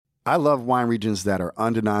I love wine regions that are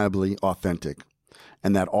undeniably authentic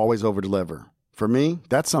and that always over-deliver. For me,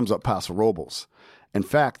 that sums up Paso Robles. In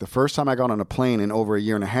fact, the first time I got on a plane in over a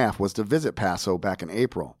year and a half was to visit Paso back in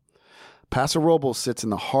April. Paso Robles sits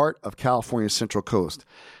in the heart of California's Central Coast.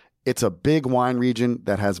 It's a big wine region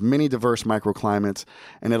that has many diverse microclimates,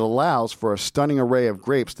 and it allows for a stunning array of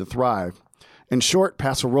grapes to thrive. In short,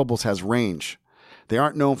 Paso Robles has range. They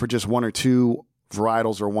aren't known for just one or two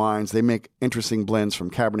varietals or wines. They make interesting blends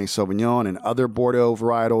from Cabernet Sauvignon and other Bordeaux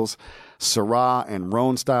varietals, Syrah and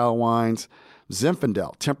Rhone-style wines,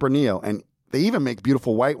 Zinfandel, Tempranillo, and they even make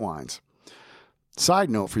beautiful white wines. Side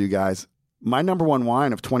note for you guys, my number one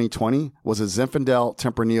wine of 2020 was a Zinfandel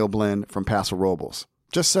Tempranillo blend from Paso Robles.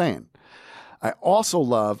 Just saying. I also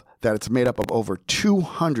love that it's made up of over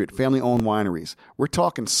 200 family-owned wineries. We're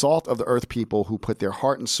talking salt-of-the-earth people who put their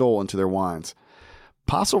heart and soul into their wines.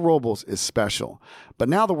 Paso Robles is special, but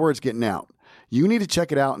now the word's getting out. You need to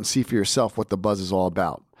check it out and see for yourself what the buzz is all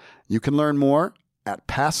about. You can learn more at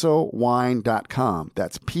pasowine.com.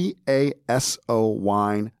 That's P-A-S-O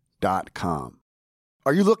wine.com.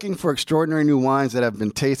 Are you looking for extraordinary new wines that have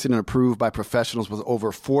been tasted and approved by professionals with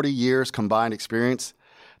over 40 years combined experience?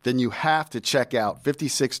 Then you have to check out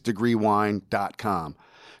 56degreewine.com.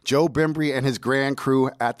 Joe Bimbry and his grand crew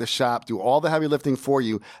at the shop do all the heavy lifting for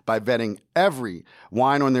you by vetting every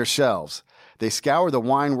wine on their shelves. They scour the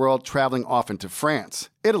wine world, traveling often to France,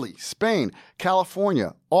 Italy, Spain,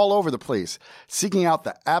 California, all over the place, seeking out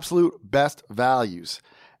the absolute best values.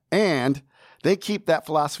 And they keep that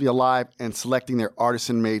philosophy alive in selecting their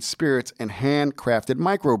artisan-made spirits and handcrafted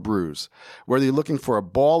microbrews. Whether you're looking for a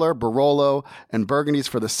baller, Barolo, and Burgundies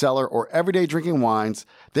for the cellar or everyday drinking wines,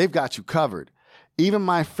 they've got you covered. Even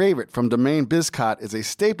my favorite from Domaine Biscott is a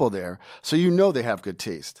staple there, so you know they have good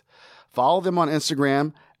taste. Follow them on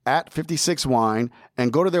Instagram at 56wine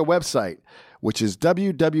and go to their website, which is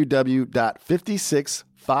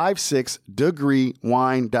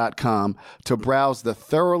www.56degreewine.com to browse the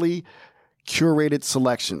thoroughly curated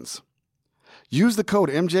selections. Use the code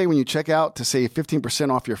MJ when you check out to save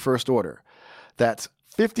 15% off your first order. That's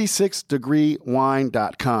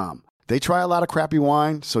 56degreewine.com. They try a lot of crappy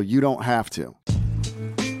wine, so you don't have to.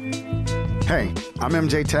 Hey, I'm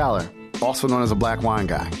MJ Taylor, also known as a Black Wine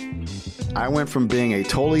Guy. I went from being a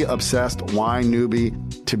totally obsessed wine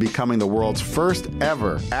newbie to becoming the world's first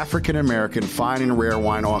ever African-American fine and rare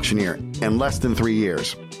wine auctioneer in less than 3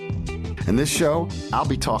 years. In this show, I'll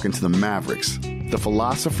be talking to the mavericks, the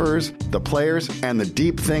philosophers, the players, and the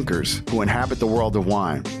deep thinkers who inhabit the world of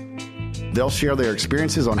wine. They'll share their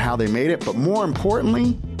experiences on how they made it, but more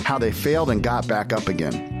importantly, how they failed and got back up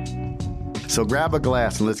again. So grab a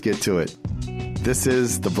glass and let's get to it. This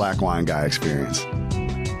is the Black Wine Guy Experience.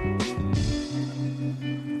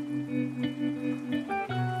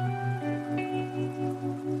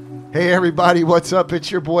 Hey everybody, what's up? It's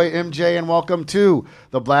your boy MJ and welcome to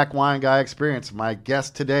the Black Wine Guy Experience. My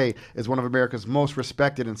guest today is one of America's most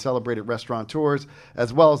respected and celebrated restaurateurs,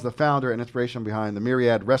 as well as the founder and inspiration behind the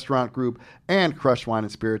Myriad Restaurant Group and Crush Wine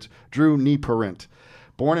and Spirits, Drew Nieporent.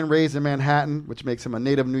 Born and raised in Manhattan, which makes him a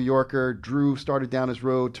native New Yorker, Drew started down his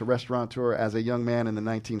road to restaurateur as a young man in the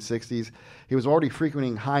 1960s. He was already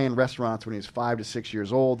frequenting high-end restaurants when he was 5 to 6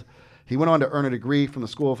 years old. He went on to earn a degree from the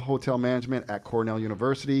School of Hotel Management at Cornell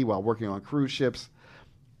University while working on cruise ships.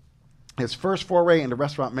 His first foray into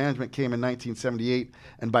restaurant management came in 1978,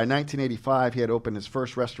 and by 1985, he had opened his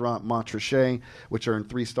first restaurant, Montrachet, which earned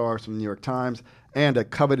 3 stars from the New York Times and a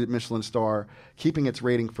coveted Michelin star, keeping its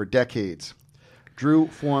rating for decades. Drew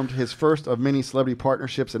formed his first of many celebrity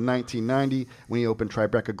partnerships in 1990 when he opened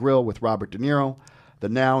Tribeca Grill with Robert De Niro. The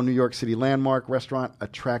now New York City landmark restaurant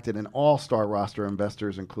attracted an all-star roster of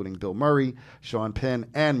investors, including Bill Murray, Sean Penn,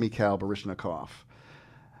 and Mikhail Baryshnikov.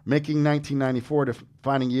 Making 1994 a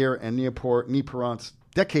defining year and Nieporent's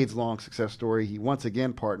decades-long success story, he once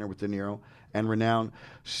again partnered with De Niro and renowned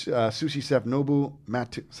sushi chef Nobu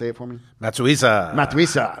Matsuisa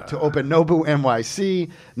to open Nobu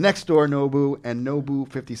NYC, Next Door Nobu, and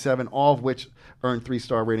Nobu 57, all of which earned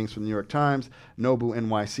 3-star ratings from the New York Times. Nobu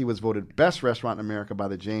NYC was voted best restaurant in America by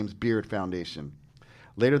the James Beard Foundation.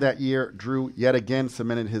 Later that year, Drew yet again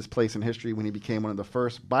cemented his place in history when he became one of the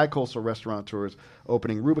first bi-coastal restaurateurs,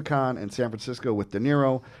 opening Rubicon in San Francisco with De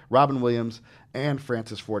Niro, Robin Williams, and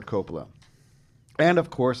Francis Ford Coppola. And, of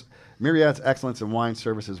course, Myriad's excellence in wine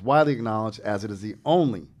service is widely acknowledged as it is the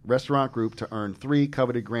only restaurant group to earn 3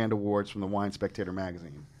 coveted grand awards from the Wine Spectator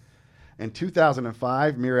magazine. In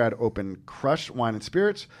 2005, Myriad opened Crush Wine and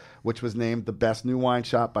Spirits, which was named the best new wine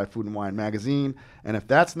shop by Food and Wine magazine. And if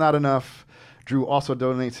that's not enough, Drew also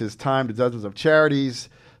donates his time to dozens of charities.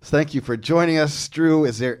 So thank you for joining us, Drew.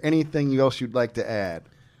 Is there anything else you'd like to add?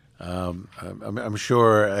 I'm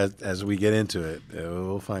sure as we get into it,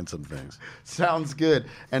 we'll find some things. Sounds good.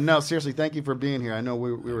 And no, seriously, thank you for being here. I know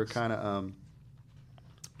we were kind of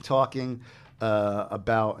talking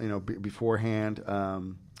about, beforehand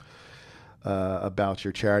about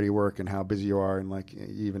your charity work and how busy you are, and like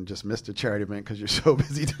you even just missed a charity event because you're so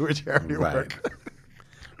busy doing charity work.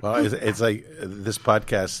 Well, it's like this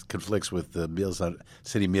podcast conflicts with the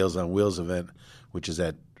City Meals on Wheels event, which is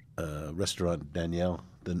at Restaurant Danielle.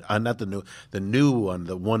 Not the new one,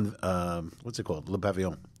 the one, what's it called? Le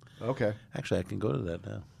Pavillon. Okay. Actually, I can go to that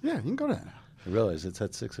now. Yeah, you can go to that now. I realize it's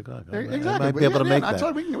at 6 o'clock. Exactly. I might be able to make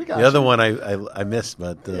that. We got the other one I missed,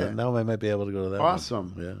 but now I might be able to go to that.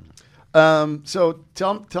 Awesome. One. Yeah. So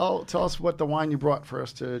tell us what the wine you brought for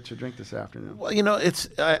us to drink this afternoon. Well,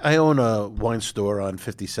 I own a wine store on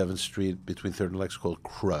 57th Street between 3rd and Lex called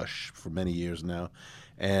Crush for many years now,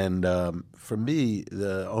 and for me,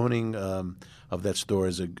 the owning of that store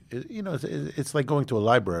is it's like going to a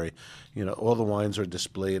library. All the wines are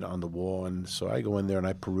displayed on the wall, and so I go in there and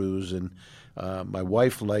I peruse. And my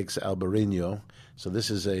wife likes Albarino, so this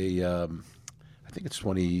is I think it's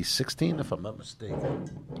 2016, if I'm not mistaken.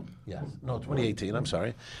 Yeah, no, 2018. I'm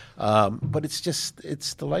sorry, but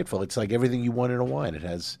it's delightful. It's like everything you want in a wine. It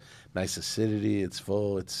has nice acidity. It's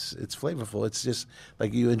full. It's flavorful. It's just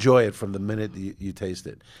like you enjoy it from the minute you taste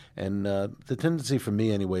it. And the tendency for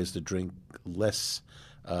me, anyway, is to drink less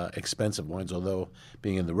expensive wines. Although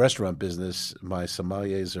being in the restaurant business, my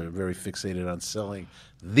sommeliers are very fixated on selling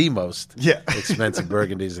the most expensive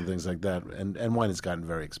Burgundies and things like that. And wine has gotten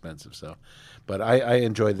very expensive. So, but I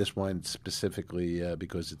enjoy this wine specifically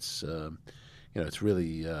because it's it's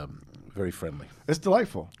really very friendly. It's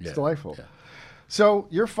delightful. It's delightful. Yeah. So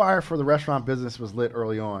your fire for the restaurant business was lit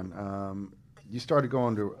early on. You started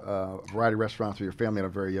going to a variety of restaurants with your family at a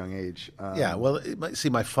very young age. Well,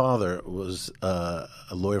 my father was a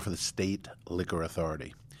lawyer for the State Liquor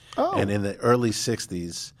Authority. Oh. And in the early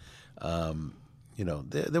 60s,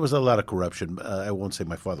 there was a lot of corruption. I won't say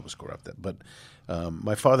my father was corrupted, but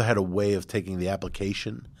my father had a way of taking the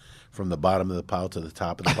application from the bottom of the pile to the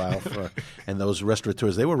top of the pile. And those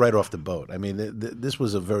restaurateurs, they were right off the boat. I mean, this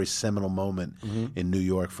was a very seminal moment in New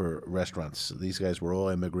York for restaurants. These guys were all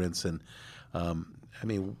immigrants, and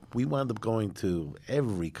we wound up going to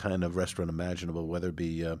every kind of restaurant imaginable, whether it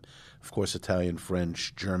be, of course, Italian,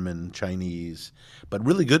 French, German, Chinese, but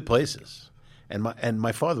really good places. And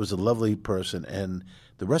my father was a lovely person, and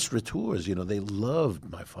the restaurateurs, they loved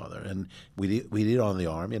my father, and we'd eat on the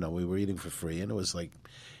arm. We were eating for free, and it was like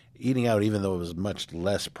eating out, even though it was much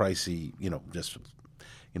less pricey.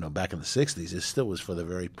 Back in the 60s, it still was for the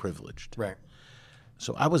very privileged. Right.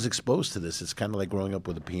 So I was exposed to this. It's kind of like growing up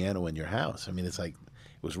with a piano in your house. I mean, it's like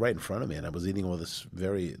it was right in front of me, and I was eating all this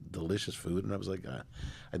very delicious food, and I was like,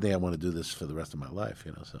 I think I want to do this for the rest of my life.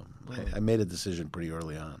 So I made a decision pretty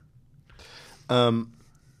early on.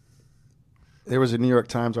 There was a New York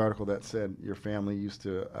Times article that said your family used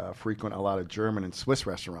to frequent a lot of German and Swiss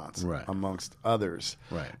restaurants, amongst others.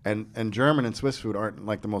 Right. And German and Swiss food aren't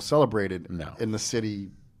like the most celebrated in the city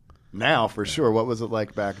now, for sure. What was it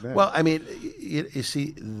like back then? Well, I mean, you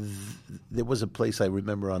see, there was a place I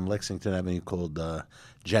remember on Lexington Avenue called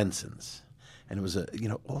Jensen's. And it was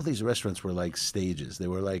all these restaurants were like stages. They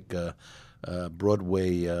were like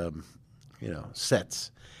Broadway,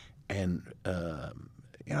 sets. And the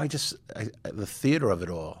theater of it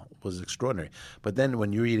all was extraordinary. But then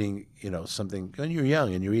when you're eating, something, when you're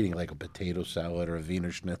young and you're eating like a potato salad or a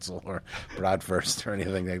Wiener Schnitzel or bratwurst or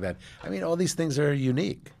anything like that, I mean, all these things are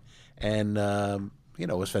unique. And,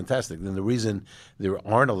 it was fantastic. And the reason there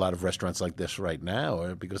aren't a lot of restaurants like this right now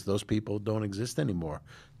are because those people don't exist anymore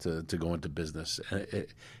to go into business.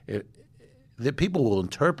 The people will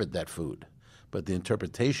interpret that food, but the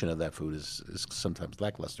interpretation of that food is sometimes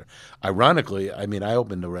lackluster. Ironically, I mean, I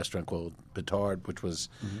opened a restaurant called Petard, which was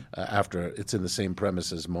after, it's in the same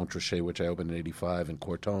premise as Montrachet, which I opened in 85, and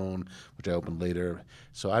Cortone, which I opened later.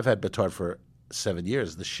 So I've had Petard for 7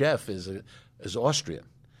 years. The chef is Austrian.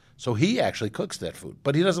 So he actually cooks that food,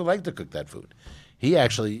 but he doesn't like to cook that food. He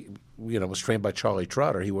actually, was trained by Charlie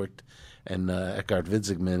Trotter. He worked in Eckhard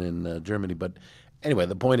Witzigmann in Germany. But anyway,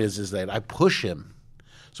 the point is that I push him.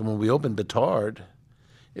 So when we opened Petard,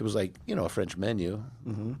 it was like, a French menu.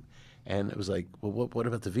 Mm-hmm. And it was like, well, what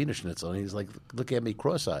about the Wiener Schnitzel? And he's like, look at me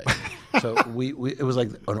cross-eyed. So it was like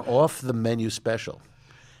an off-the-menu special.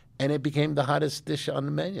 And it became the hottest dish on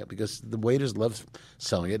the menu because the waiters loved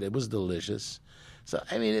selling it. It was delicious. So,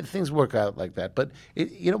 I mean, things work out like that. But,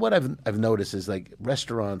 what I've noticed is, like,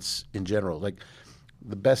 restaurants in general, like,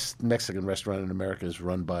 the best Mexican restaurant in America is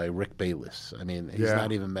run by Rick Bayless. I mean, he's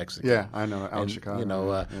not even Mexican. Yeah, I know. Out in Chicago. You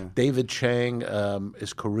know, David Chang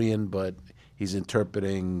is Korean, but he's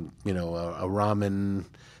interpreting, you know, a ramen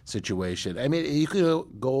situation. I mean, you could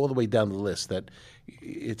go all the way down the list. That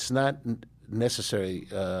it's not necessary.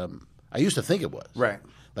 I used to think it was. Right.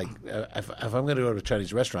 Like, if I'm going to go to a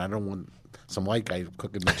Chinese restaurant, I don't want some white guy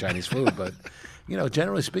cooking me Chinese food. But, you know,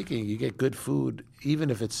 generally speaking, you get good food, even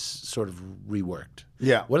if it's sort of reworked.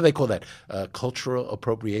 Yeah. What do they call that? Cultural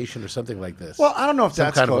appropriation or something like this? Well, I don't know if Some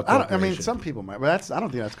that's kind of I mean, appropriation. some people might, but I don't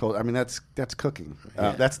think that's called. I mean, that's cooking.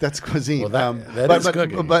 That's cuisine. Well, that is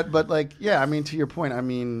cooking. But like, yeah. I mean, to your point, I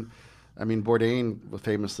mean, Bourdain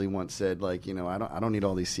famously once said, like, you know, I don't need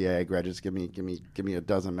all these CIA graduates. Give me a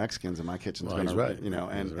dozen Mexicans in my kitchen. Well, he's right. You know,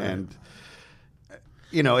 He's right. and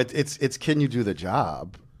you know, it's can you do the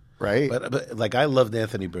job, right? But like, I loved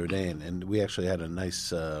Anthony Bourdain, and we actually had a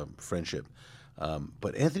nice friendship.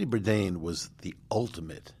 But Anthony Bourdain was the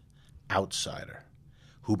ultimate outsider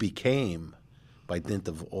who became, by dint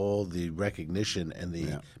of all the recognition and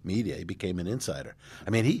the media, he became an insider. I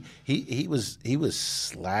mean, he was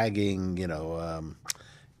slagging, you know,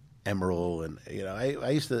 Emerald, and you know, I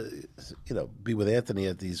used to, you know, be with Anthony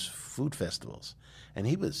at these food festivals, and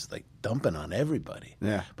he was like dumping on everybody.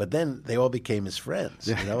 Yeah. But then they all became his friends.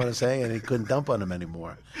 You know what I'm saying? And he couldn't dump on them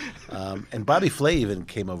anymore. And Bobby Flay even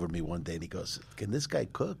came over to me one day and he goes, "Can this guy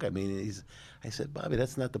cook?" I mean, I said, "Bobby,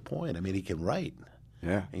 that's not the point. I mean, he can write."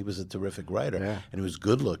 Yeah. He was a terrific writer. Yeah. And he was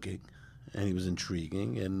good looking. And he was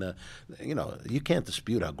intriguing. And, you know, you can't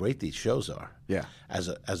dispute how great these shows are. Yeah. As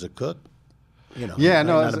a cook, you know, Yeah, he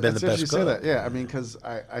no, might not that's have been the best you cook. say that. Yeah, I mean, because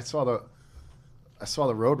I saw the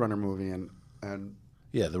Roadrunner movie and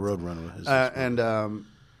Yeah, the Roadrunner.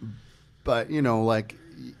 but you know, like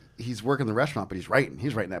he's working the restaurant, but he's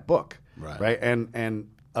writing that book, right? And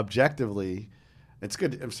objectively, it's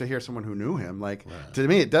good to hear someone who knew him. Like to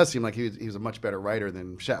me, it does seem like he was a much better writer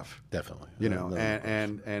than chef. Definitely, you know,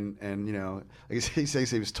 and you know, like he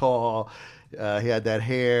says he was tall, he had that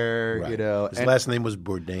hair, you know. His last name was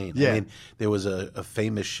Bourdain. Yeah. I mean, there was a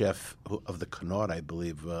famous chef of the Connaught, I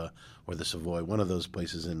believe, or the Savoy, one of those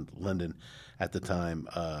places in London at the time,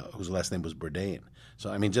 whose last name was Bourdain.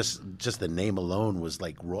 So I mean, just the name alone was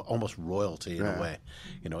like almost royalty in a way,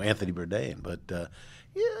 you know, Anthony Bourdain. But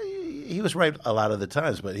yeah, he was right a lot of the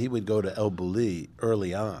times. But he would go to El Bulli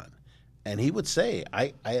early on, and he would say,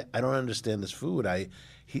 "I don't understand this food.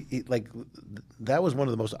 He like that was one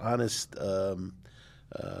of the most honest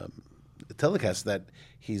telecasts that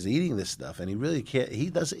he's eating this stuff, and he really can't. He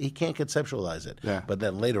can't conceptualize it. Yeah. But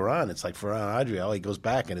then later on, it's like Ferran Adrià, he goes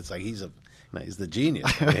back, and it's like he's the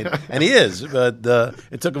genius, and he is. But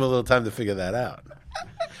it took him a little time to figure that out.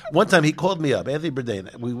 One time he called me up, Anthony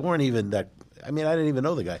Bourdain. We weren't even that. I mean, I didn't even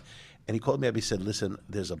know the guy, and he called me up. He said, "Listen,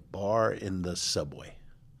 there's a bar in the subway,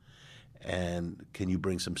 and can you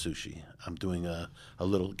bring some sushi? I'm doing a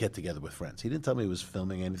little get together with friends." He didn't tell me he was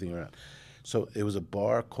filming anything around. So it was a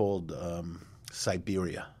bar called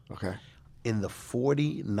Siberia. Okay. In the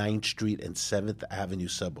 49th Street and 7th Avenue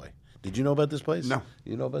subway. Did you know about this place? No.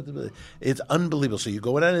 You know about this? It's unbelievable. So you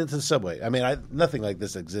go down into the subway. I mean, nothing like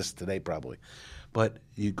this exists today probably. But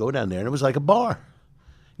you go down there, and it was like a bar.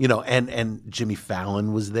 You know, and Jimmy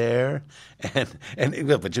Fallon was there,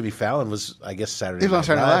 but Jimmy Fallon was, I guess, Saturday He was on Night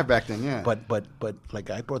Saturday Night Live Live back then, yeah. But like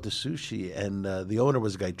I brought the sushi, and the owner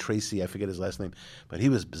was a guy, Tracy, I forget his last name, but he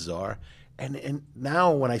was bizarre. And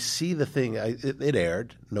now when I see the thing, it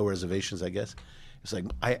aired, no reservations, I guess. It's like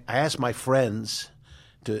I asked my friends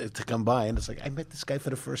to come by, and it's like I met this guy for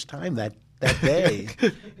the first time that day,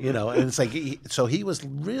 you know. And it's like so he was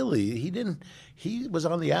really he was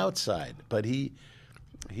on the outside, but he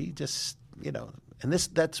just, you know, and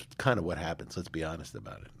that's kind of what happens. Let's be honest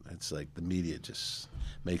about it. It's like the media just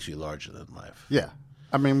makes you larger than life. Yeah,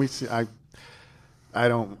 I mean, we see. I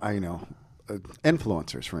you know,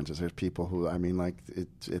 influencers, for instance. There's people who, I mean, like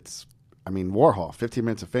it's. I mean, Warhol, 15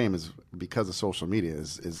 Minutes of Fame is because of social media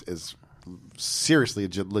is seriously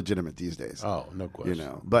legitimate these days. Oh, no question. You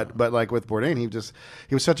know, but like with Bourdain, he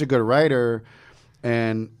was such a good writer,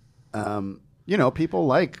 and you know, people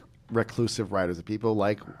like reclusive writers. People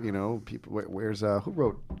like, you know, people. Where's who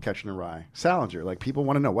wrote Catcher in the Rye? Salinger. Like, people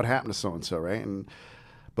want to know what happened to so and so, right?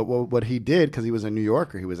 But what he did, because he was a New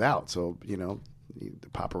Yorker, he was out. So, you know, the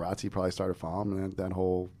paparazzi probably started following him, and that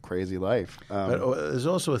whole crazy life. But there's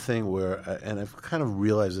also a thing where, and I've kind of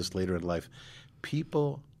realized this later in life,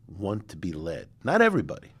 people want to be led. Not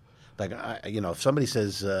everybody. Like, you know, if somebody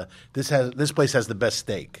says this place has the best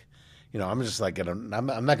steak, I'm just like, I'm not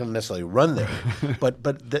going to necessarily run there, but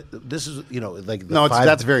this is, like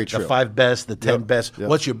that's very true. The 5 best, the 10 best. Yep.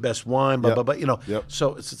 What's your best wine? Blah blah blah. Yep.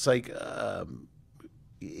 So it's like,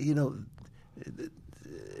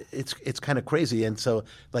 it's kind of crazy. And so,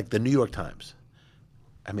 like the New York Times,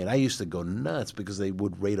 I mean, I used to go nuts because they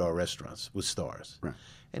would rate our restaurants with stars. Right.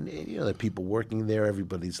 And there are people working there.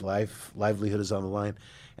 Everybody's livelihood is on the line.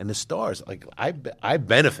 And the stars, like I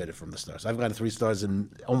benefited from the stars. I've gotten 3 stars in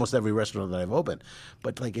almost every restaurant that I've opened.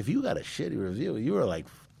 But like, if you got a shitty review, you were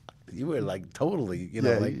like totally,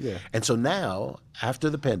 Yeah. And so now, after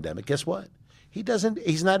the pandemic, guess what?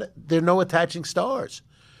 He's not. There are no attaching stars.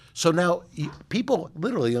 So now people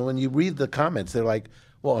literally, when you read the comments, they're like,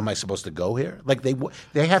 well, am I supposed to go here? Like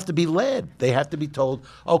they have to be led. They have to be told,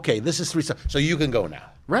 okay, this is 3 stars, so you can go now.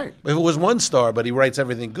 Right. If it was 1 star, but he writes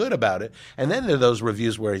everything good about it, and then there are those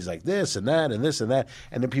reviews where he's like this and that and this and that,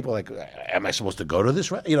 and then people are like, am I supposed to go to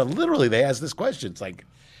this? Literally they ask this question. It's like,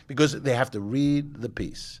 because they have to read the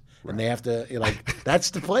piece. Right. And they have to,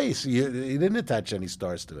 that's the place. You didn't attach any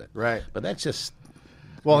stars to it. Right. But that's just,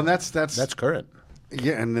 and that's current.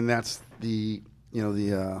 Yeah, and then that's the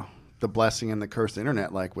blessing and the curse of the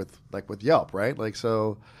internet, like with Yelp, right? Like,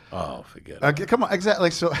 so. Oh, forget it. Come on,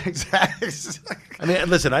 exactly. So exactly. I mean,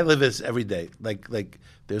 listen, I live this every day. Like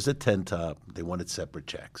there's a 10 top. They wanted separate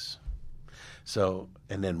checks. So,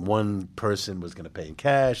 and then one person was going to pay in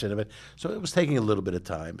cash, so it was taking a little bit of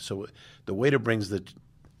time. So the waiter brings the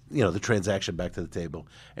transaction back to the table,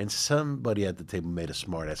 and somebody at the table made a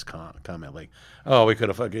smart-ass comment like, "Oh, we could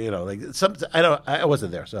have fucking," like some. I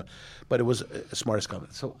wasn't there, so, but it was a smart-ass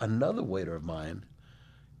comment. So another waiter of mine,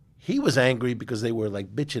 he was angry because they were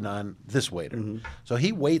like bitching on this waiter. Mm-hmm. So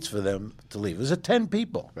he waits for them to leave. It was 10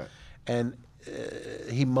 people, right. And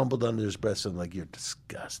he mumbled under his breath something like, "You're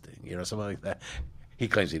disgusting," something like that. He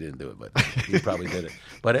claims he didn't do it, but he probably did it.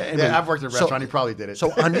 But anyway, yeah, I've worked at a restaurant. He probably did it.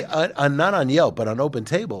 So on not on Yelp, but on Open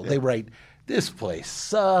Table, they write, "This place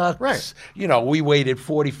sucks." Right. We waited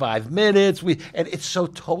 45 minutes. And it's so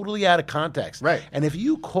totally out of context. Right. And if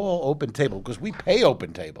you call Open Table, because we pay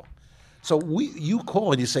Open Table, so you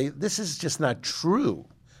call and you say, "This is just not true,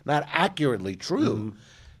 not accurately true,"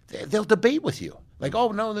 they'll debate with you. Like, "Oh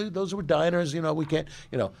no, those were diners. We can't.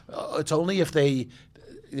 It's only if they."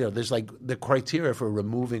 There's like the criteria for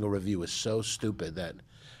removing a review is so stupid that,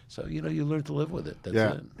 so you learn to live with it. That's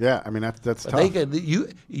it. Yeah. I mean, that's tough.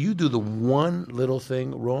 You do the one little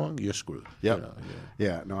thing wrong, you're screwed. Yep.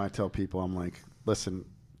 Yeah. No, I tell people, I'm like, listen,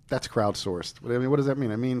 that's crowdsourced. I mean, what does that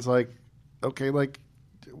mean? It means like, okay, like,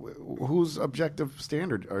 whose objective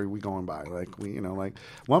standard are we going by? Like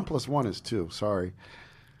 1 + 1 is 2. Sorry.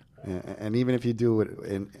 And even if you do it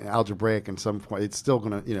in algebraic in some point, it's still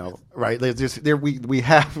gonna, right? We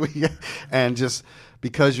have, and just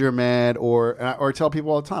because you're mad or tell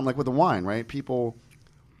people all the time, like with the wine, right? People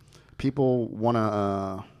want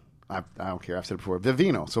to. I don't care. I've said it before.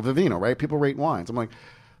 Vivino, right? People rate wines. I'm like,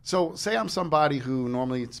 so say I'm somebody who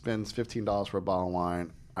normally spends $15 for a bottle of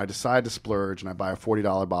wine. I decide to splurge and I buy a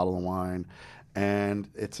 $40 bottle of wine, and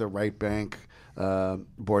it's a Right Bank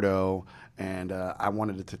Bordeaux. And I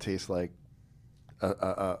wanted it to taste like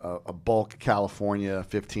a bulk California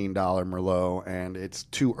 $15 Merlot, and it's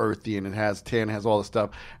too earthy, and it has tan, has all the stuff.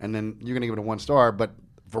 And then you're going to give it a 1 star, but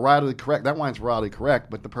varietally correct. That wine's varietally correct,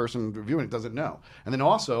 but the person reviewing it doesn't know. And then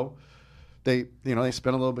also, they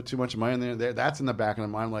spend a little bit too much money in there. That's in the back of their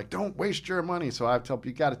mind, like, don't waste your money. So I tell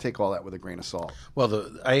people, you got to take all that with a grain of salt. Well,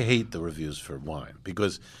 I hate the reviews for wine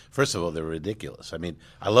because, first of all, they're ridiculous. I mean,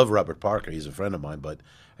 I love Robert Parker. He's a friend of mine, but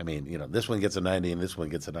I mean, this one gets a 90 and this one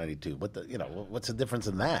gets a 92. What's the difference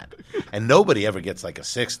in that? And nobody ever gets like a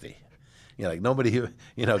 60. Like nobody,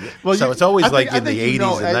 well, so it's always like in the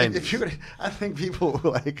 80s and 90s. I think people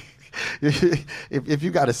like, if you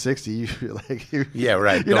got a 60, you like, yeah,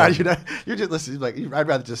 right. You're just listening. Like, I'd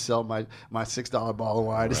rather just sell my $6 bottle of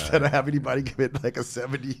wine instead of have anybody give it like a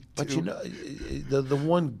 72. But the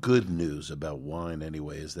one good news about wine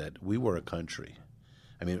anyway is that we were a country.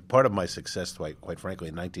 I mean, part of my success, quite frankly,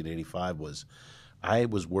 in 1985 was I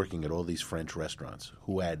was working at all these French restaurants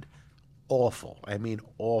who had awful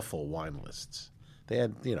wine lists. They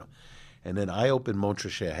had, and then I opened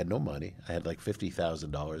Montrachet. I had no money. I had like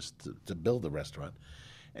 $50,000 to build the restaurant.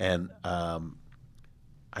 And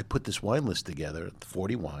I put this wine list together,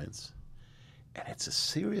 40 wines, and it's a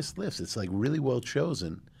serious list. It's like really well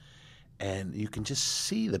chosen, and you can just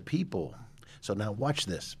see the people. So now watch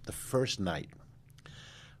this. The first night,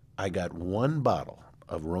 I got 1 bottle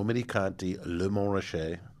of Romani Conti Le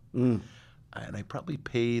Montrachet, and I probably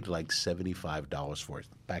paid like $75 for it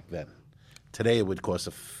back then. Today it would cost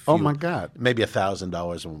a few, Oh, my God. maybe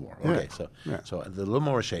 $1,000 or more. Okay, Yeah. so the Le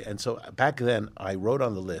Morrichet. And so back then I wrote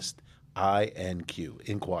on the list INQ,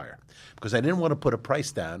 inquire, because I didn't want to put a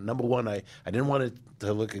price down. Number one, I didn't want it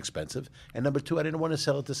to look expensive. And number two, I didn't want to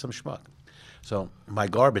sell it to some schmuck. So my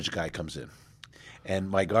garbage guy comes in. And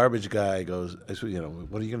my garbage guy goes, you know,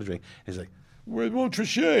 what are you going to drink? He's like, where's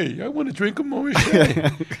Montrachet? I want to drink a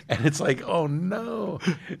Montrachet. And it's like, oh, no.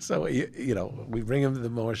 So, you know, we bring him to the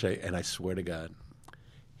Montrachet, and I swear to God,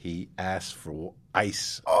 he asked for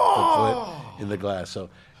ice to put in the glass.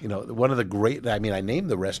 So, you know, one of the great, I mean, I named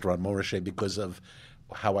the restaurant Montrachet because of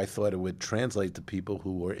how I thought it would translate to people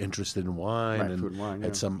who were interested in wine Right, and food and wine,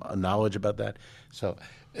 had some knowledge about that. So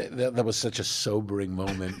that was such a sobering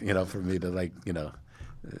moment, you know, for me to like, you know,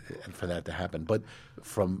 for that to happen. But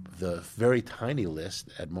from the very tiny list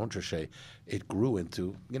at Montrachet, it grew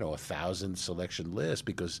into, you know, 1,000 selection list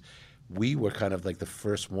because we were kind of like the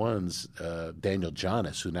first ones. Daniel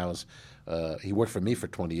Jonas, who now is he worked for me for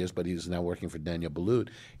 20 years, but he's now working for Daniel Balut.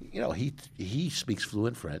 You know, he speaks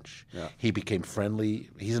fluent French. Yeah. He became friendly.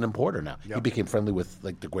 He's an importer now. Yep. He became friendly with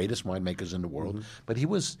like the greatest winemakers in the world. Mm-hmm. But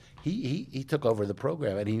he took over the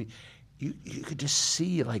program, and you could just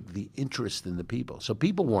see like the interest in the people. So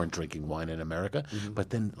people weren't drinking wine in America, but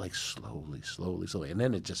then like slowly, and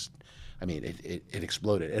then it just. I mean, it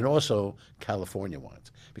exploded. And also California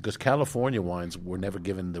wines, because California wines were never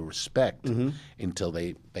given the respect until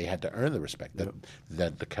they had to earn the respect,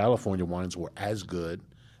 that the California wines were as good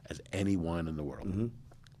as any wine in the world. Mm-hmm.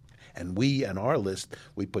 And we, on our list,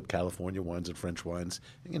 we put California wines and French wines,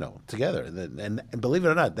 you know, together. And believe it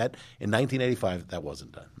or not, that in 1985, that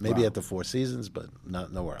wasn't done. Maybe at the Four Seasons, but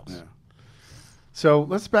nowhere else. Yeah. So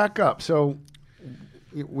let's back up. So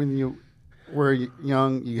when you were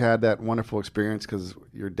young, you had that wonderful experience because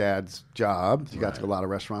your dad's job. You got to a lot of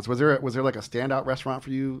restaurants. Was there like a standout restaurant for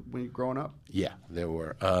you when you were growing up? Yeah, there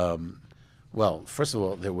were. Well, first of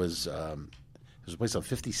all, there was a place on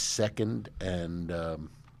 52nd and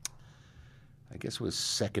I guess it was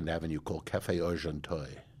 2nd Avenue called Café Argenteuil.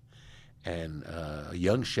 And a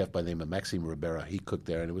young chef by the name of Maxime Ribera, he cooked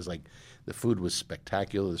there, and it was like the food was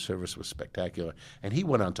spectacular, the service was spectacular, and he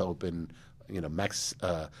went on to open. You know,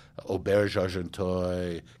 Auberge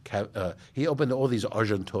Argenteuil. He opened all these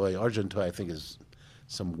Argenteuil. Argenteuil, I think, is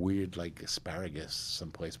some weird, like, asparagus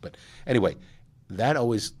someplace. But anyway, that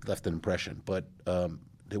always left an impression. But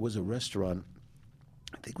there was a restaurant,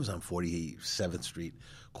 I think it was on 47th Street,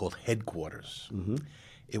 called Headquarters. Mm-hmm.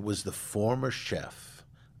 It was the former chef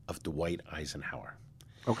of Dwight Eisenhower.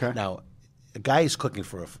 Okay. Now, a guy is cooking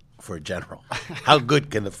for a general. How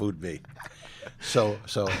good can the food be? So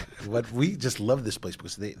what we just love this place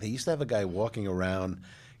because they used to have a guy walking around.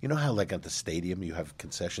 You know how like at the stadium you have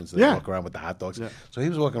concessions that walk around with the hot dogs? Yeah. So he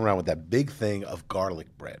was walking around with that big thing of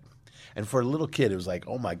garlic bread. And for a little kid, it was like,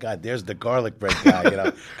 oh my God, there's the garlic bread guy. You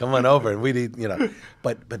know, come on over and we'd eat. You know,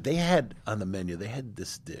 but they had on the menu they had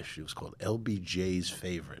this dish. It was called LBJ's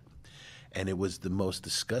Favorite, and it was the most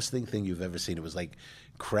disgusting thing you've ever seen. It was like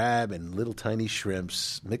crab and little tiny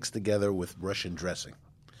shrimps mixed together with Russian dressing.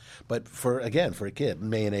 But for a kid,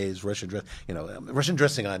 mayonnaise, Russian dressing, you know, Russian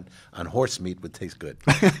dressing on horse meat would taste good.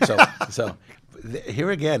 So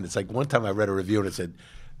here again, it's like one time I read a review and it said,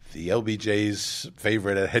 the LBJ's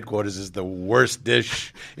Favorite at Headquarters is the worst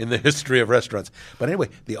dish in the history of restaurants. But anyway,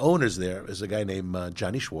 the owners there is a guy named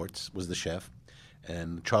Johnny Schwartz was the chef,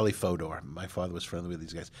 and Charlie Fodor. My father was friendly with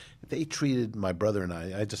these guys. They treated my brother and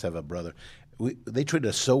I just have a brother. They treated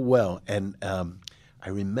us so well. And I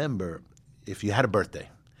remember if you had a birthday,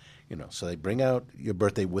 you know, so they bring out your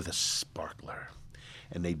birthday with a sparkler.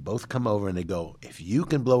 And they both come over and they go, if you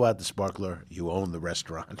can blow out the sparkler, you own the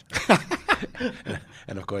restaurant.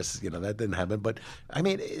 And of course, you know, that didn't happen. But, I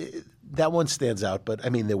mean, that one stands out. But, I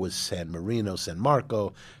mean, there was San Marino, San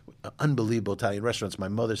Marco, unbelievable Italian restaurants. My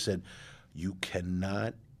mother said, you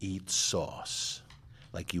cannot eat sauce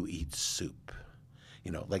like you eat soup.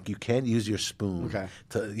 You know, like you can't use your spoon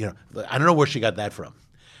to, you know, I don't know where she got that from.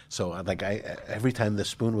 So, like, every time the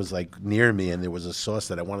spoon was like near me and there was a sauce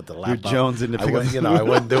that I wanted to lap up, Jones in the I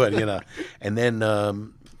wouldn't do it. You know, and then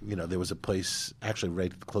you know there was a place actually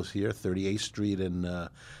right close here, 38th Street in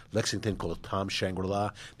Lexington called Tom's Shangri-La.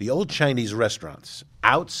 The old Chinese restaurants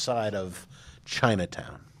outside of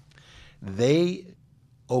Chinatown, they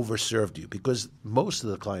overserved you because most of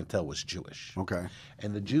the clientele was Jewish. Okay,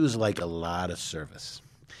 and the Jews like a lot of service,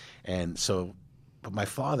 and so. But my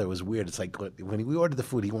father was weird. It's like when we ordered the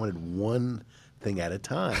food, he wanted one thing at a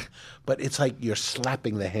time. But it's like you're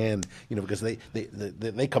slapping the hand, because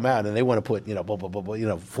they come out and they want to put, blah, blah, blah,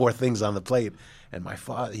 blah, 4 things on the plate. And my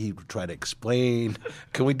father, he would try to explain,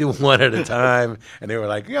 can we do one at a time? And they were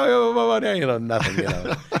like, nothing,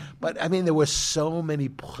 But, I mean, there were so many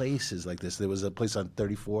places like this. There was a place on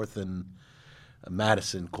 34th and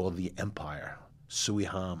Madison called the Empire, Sui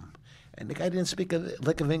Ham. And the guy didn't speak a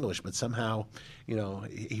lick of English, but somehow,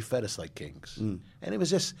 he fed us like kings. And it was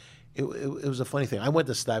just, it was a funny thing. I went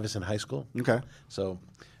to Stuyvesant High School. Okay. So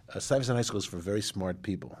Stuyvesant High School is for very smart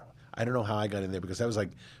people. I don't know how I got in there because I was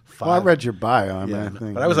like 5. Well, I read your bio. I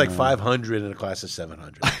think, but I was like 500 in a class of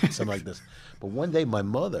 700, something like this. But one day my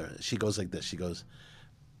mother, she goes like this. She goes,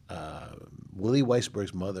 Willie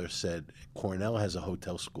Weisberg's mother said, Cornell has a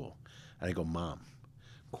hotel school. And I go, Mom,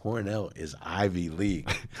 Cornell is Ivy League.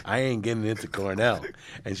 I ain't getting into Cornell.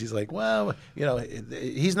 And she's like, well,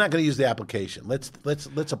 he's not going to use the application. Let's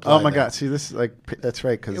apply. Oh my God! See, this is that's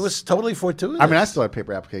right. Cause it was totally fortuitous. I mean, I still have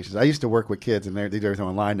paper applications. I used to work with kids, and they do everything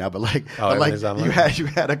online now. But you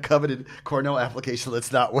had a coveted Cornell application.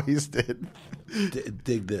 Let's not waste it.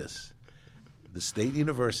 Dig this: the state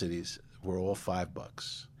universities were all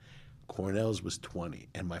 $5. Cornell's was 20,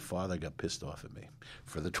 and my father got pissed off at me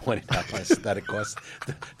for the $20 that it cost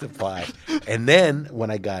to apply. And then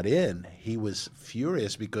when I got in, he was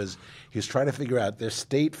furious because he was trying to figure out there's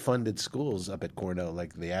state-funded schools up at Cornell,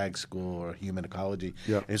 like the Ag School or Human Ecology.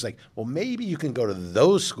 Yep. And he's like, well, maybe you can go to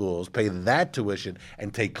those schools, pay that tuition,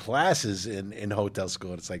 and take classes in hotel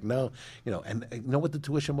school. And it's like, no, and you know what the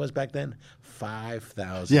tuition was back then?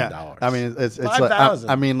 $5,000. Yeah, I mean, it's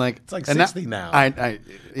 $5,000. Like it's like 60 now.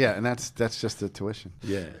 And that's just the tuition.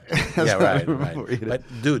 Yeah, yeah, right. But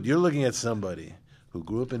dude, you're looking at somebody who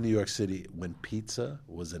grew up in New York City when pizza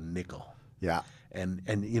was a nickel. Yeah, and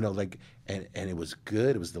it was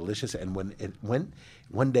good. It was delicious. And when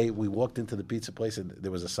one day we walked into the pizza place and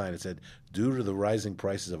there was a sign that said, "Due to the rising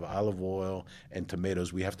prices of olive oil and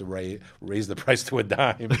tomatoes, we have to raise the price to a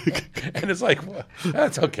dime." And it's like, well,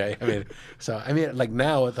 that's okay. Like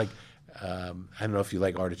now it's like I don't know if you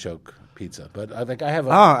like artichoke pizza, but I have.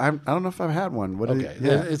 I don't know if I've had one.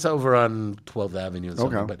 It's over on 12th Avenue and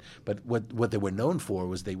something. Okay. But what they were known for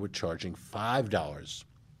was they were charging $5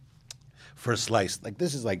 for a slice. Like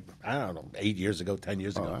this is like, I don't know, 8 years ago, 10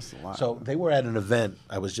 years ago. That's a lot. So they were at an event.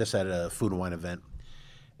 I was just at a food and wine event,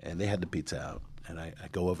 and they had the pizza out. And I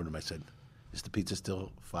go over to them. I said, "Is the pizza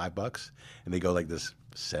still $5?" And they go like this,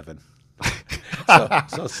 $7.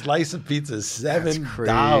 So a slice of pizza is $7. That's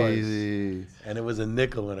crazy. And it was a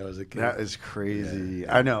nickel when I was a kid. That is crazy.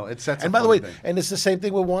 Yeah. I know. And by the way, thing. And it's the same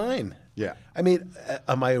thing with wine. Yeah. I mean,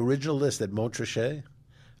 on my original list at Montrachet,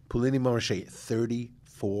 Puligny Montrachet,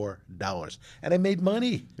 $34. And I made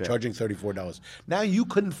money charging $34. Now you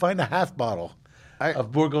couldn't find a half bottle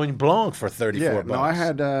of Bourgogne Blanc for $34. Yeah. No, I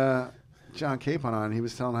had John Capon on. He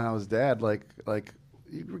was telling how his dad, like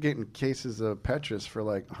you were getting cases of Petrus for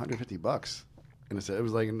like $150. And it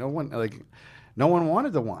was like no one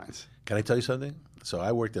wanted the wines. Can I tell you something? So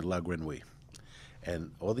I worked at La Grenouille,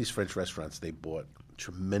 and all these French restaurants, they bought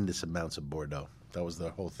tremendous amounts of Bordeaux. That was the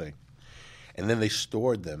whole thing. And then they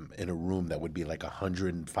stored them in a room that would be like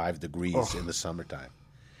 105 degrees in the summertime.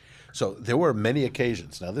 So there were many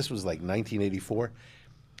occasions. Now this was like 1984.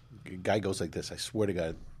 A guy goes like this. I swear to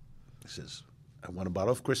God. He says, "I want a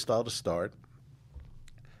bottle of Cristal to start."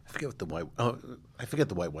 I forget the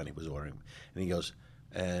white wine he was ordering. And he goes,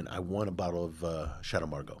 "And I want a bottle of Chateau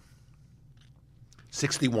Margaux."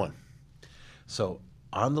 61. So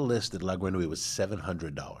on the list at La Grenouille was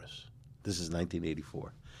 $700. This is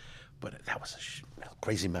 1984. But that was a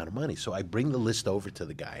crazy amount of money. So I bring the list over to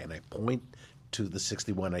the guy, and I point to the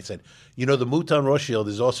 61. I said, the Mouton Rothschild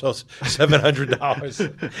is also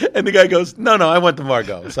 $700. And the guy goes, no, I want the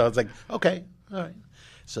Margaux. So it's like, okay, all right.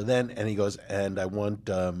 So then, and he goes, and I want,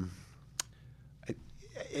 I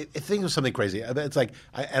think it was something crazy. It's like,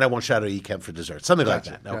 I want Chateau Yquem for dessert, something like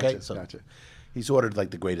that. Okay, gotcha. He's ordered like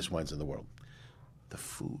the greatest wines in the world. The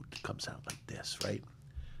food comes out like this, right?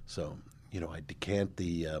 So, I decant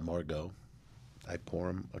the Margaux. I pour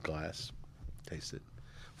him a glass, taste it.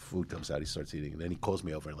 Food comes out. He starts eating, and then he calls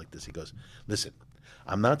me over like this. He goes, "Listen,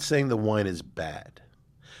 I'm not saying the wine is bad,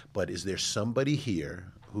 but is there somebody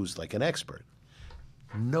here who's like an expert?"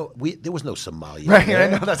 No, there was no sommelier. Right, I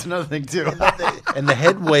know that's another thing too. And the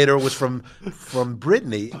head waiter was from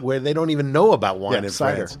Brittany, where they don't even know about wine in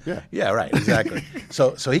cider. France. Yeah, right, exactly.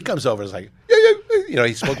 So he comes over and is like,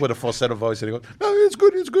 he spoke with a falsetto voice, and he goes, "No, it's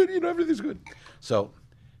good, everything's good." So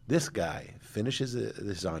this guy finishes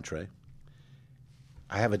his entree.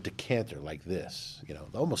 I have a decanter like this,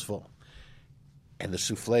 almost full. And the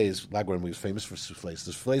soufflés, La Grenouille was famous for soufflés.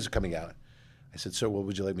 The soufflés are coming out. I said, sir, what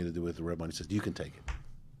would you like me to do with the red wine? He says, you can take it.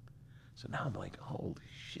 So now I'm like, holy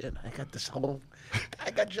shit, I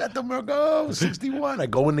got Chateau Margaux, 61. I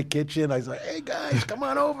go in the kitchen. I say, hey, guys, come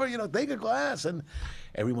on over, take a glass. And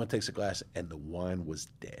everyone takes a glass, and the wine was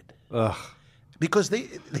dead. Ugh. Because they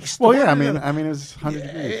well, yeah, I mean, it was 100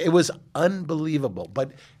 degrees. It was unbelievable.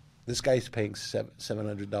 But this guy's paying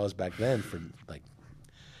 $700 back then for like,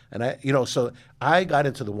 and so I got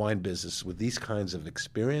into the wine business with these kinds of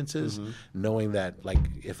experiences, knowing that like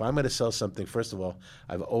if I'm going to sell something, first of all,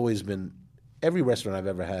 I've always been, every restaurant I've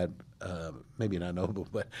ever had, maybe not Noble,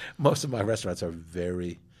 but most of my restaurants are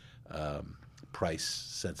very price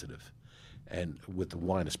sensitive. And with the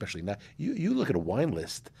wine, especially now, you look at a wine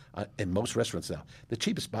list in most restaurants now. The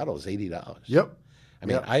cheapest bottle is $80. Yep. I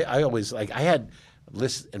mean, I always I had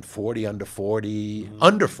lists in 40 under 40,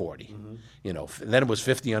 under 40. And then it was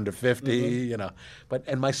 50 under 50. And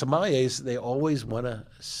my sommeliers, they always want to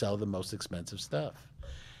sell the most expensive stuff.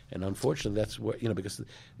 And unfortunately, that's where, because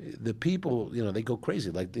the people, they go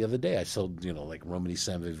crazy. Like the other day, I sold, like Romany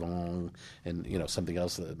Saint Vivant and, something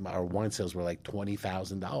else. Our wine sales were like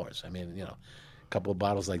 $20,000. I mean, a couple of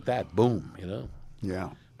bottles like that, boom, Yeah.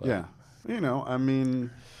 Yeah. I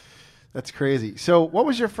mean, that's crazy. So what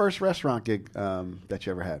was your first restaurant gig that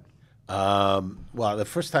you ever had? Well, the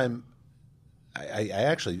first time,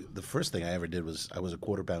 the first thing I ever did was I was a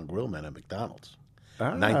quarter-pound grill man at McDonald's,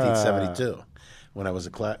 1972. When I was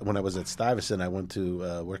at Stuyvesant, I went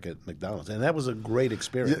to work at McDonald's, and that was a great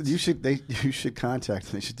experience. You should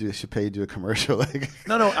contact them. They should pay you to do a commercial.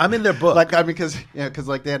 No, I'm in their book. Because they had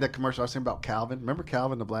that commercial. I was saying about Calvin. Remember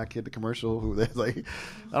Calvin, the black kid, the commercial? Who there's I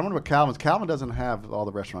don't know about Calvin's. Calvin doesn't have all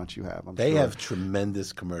the restaurants you have. They have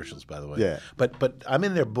tremendous commercials, by the way. Yeah, but I'm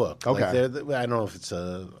in their book. Okay, I don't know if it's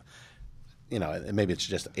a. Maybe it's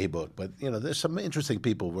just a book, but there's some interesting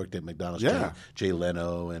people who worked at McDonald's. Yeah. Jay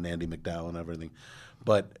Leno and Andy McDowell and everything.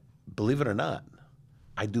 But believe it or not,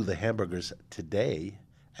 I do the hamburgers today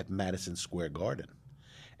at Madison Square Garden.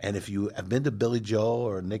 And if you have been to Billy Joel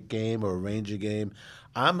or a Knick game or a Ranger game,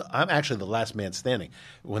 I'm actually the last man standing.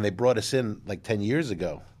 When they brought us in like 10 years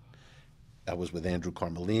ago, I was with Andrew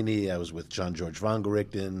Carmelini. I was with John George von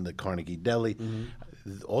Gerichten, the Carnegie Deli.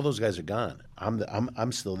 All those guys are gone.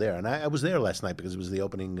 I'm still there, and I was there last night because it was the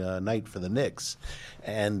opening night for the Knicks,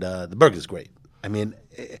 and the burger's great. I mean,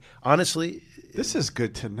 honestly, this is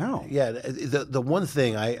good to know. Yeah, the one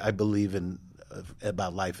thing I believe in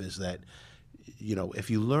about life is that if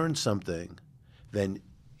you learn something, then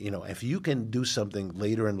if you can do something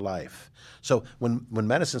later in life. So when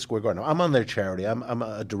Madison Square Garden, I'm on their charity. I'm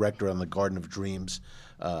a director on the Garden of Dreams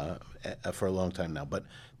for a long time now. But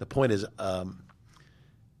the point is.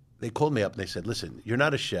 They called me up and they said, listen, you're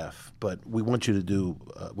not a chef, but we want you to do,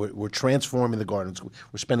 we're transforming the gardens. We're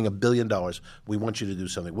spending $1 billion. We want you to do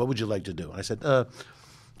something. What would you like to do? And I said,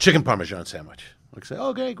 chicken Parmesan sandwich. I said,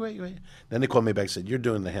 okay, great. Then they called me back and said, you're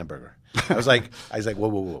doing the hamburger. I was like,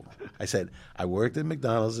 whoa. I said, I worked at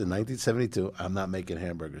McDonald's in 1972. I'm not making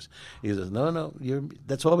hamburgers. He says, no,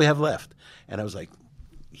 that's all we have left. And I was like,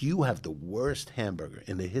 you have the worst hamburger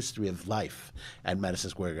in the history of life at Madison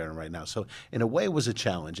Square Garden right now. So in a way, it was a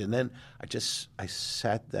challenge. And then I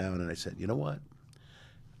sat down and I said, you know what?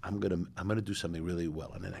 I'm gonna do something really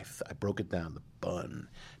well. And then I broke it down: the bun,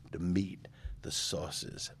 the meat, the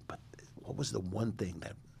sauces. But what was the one thing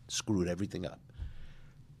that screwed everything up?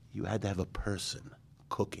 You had to have a person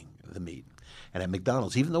cooking the meat. And at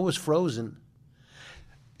McDonald's, even though it was frozen,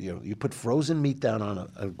 you put frozen meat down on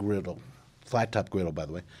a griddle. Flat top griddle, by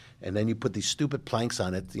the way, and then you put these stupid planks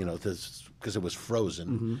on it, because it was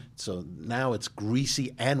frozen. So now it's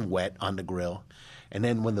greasy and wet on the grill. And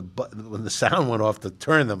then when the sound went off to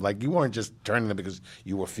turn them, like you weren't just turning them because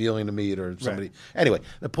you were feeling the meat or somebody. Right. Anyway,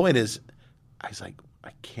 the point is, I was like,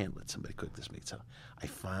 I can't let somebody cook this meat. So I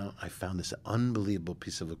found this unbelievable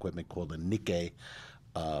piece of equipment called a Nikkei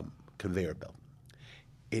conveyor belt.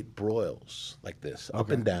 It broils like this, up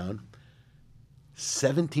and down.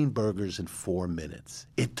 17 burgers in 4 minutes.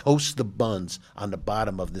 It toasts the buns on the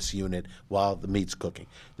bottom of this unit while the meat's cooking.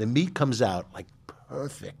 The meat comes out like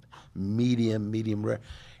perfect, medium rare.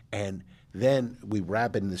 And then we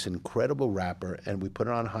wrap it in this incredible wrapper, and we put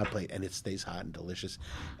it on a hot plate, and it stays hot and delicious.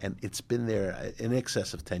 And it's been there in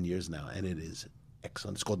excess of 10 years now, and it is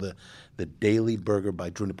excellent. It's called the Daily Burger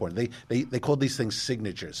by Drew Nieporent. They called these things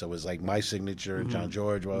signatures. So it was like my signature, John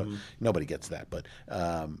George. Well, nobody gets that, but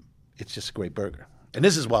it's just a great burger. And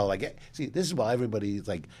this is why everybody's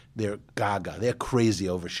like, they're gaga. They're crazy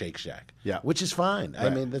over Shake Shack. Yeah. Which is fine. Right. I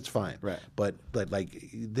mean, that's fine. Right. But like,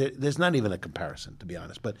 there's not even a comparison, to be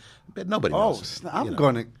honest. But nobody knows. I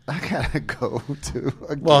gotta go to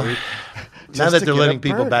a well, Now that to they're get letting a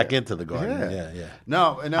people burger. back into the garden. Yeah. Yeah.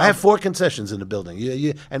 No, I have 4 concessions in the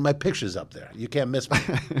building, and my picture's up there. You can't miss me.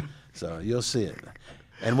 So you'll see it.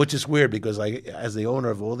 And which is weird because as the owner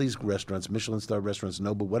of all these restaurants, Michelin star restaurants,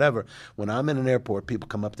 Nobu, whatever, when I'm in an airport, people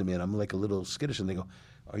come up to me and I'm like a little skittish and they go,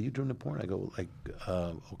 "Are you doing the porn?" I go,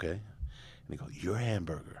 okay. And they go, "Your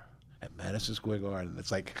hamburger at Madison Square Garden."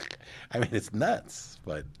 It's like, I mean, it's nuts,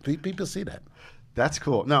 but people see that. That's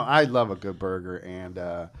cool. No, I love a good burger, and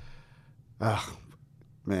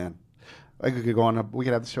man, I could go on. We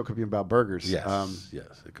could have the show could be about burgers. Yes,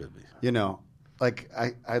 it could be. You know, like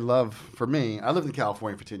I love. For me, I lived in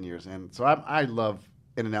California for 10 years, and so I love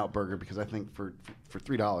In-N-Out Burger because I think for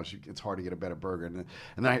 $3, it's hard to get a better burger. And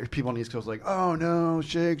then I hear people on the East Coast like, "Oh no,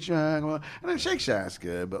 Shake Shack," and then Shake Shack's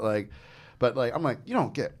good, but I'm like, you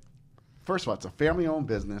don't get. First of all, it's a family-owned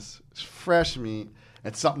business. It's fresh meat.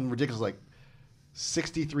 It's something ridiculous like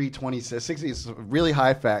 63.26. 60 is really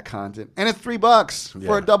high fat content, and it's $3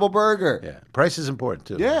 for a double burger. Yeah, price is important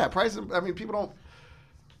too. Yeah, price. I mean, people don't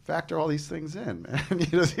factor all these things in,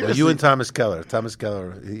 man. You and Thomas Keller. Thomas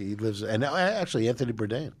Keller, he lives, and actually Anthony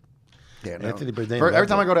Bourdain. Yeah, no. Anthony Bourdain. Every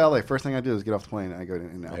time I go to LA, first thing I do is get off the plane and I go to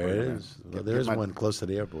In-N-Out. There it is. Well, there is one close to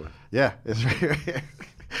the airport. Yeah, it's right here.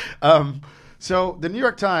 So the New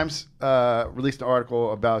York Times released an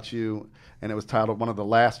article about you, and it was titled "One of the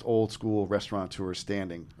Last Old School Restaurateurs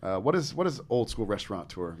Standing." What does old school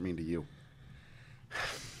restaurateur mean to you?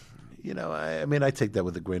 You know, I mean, I take that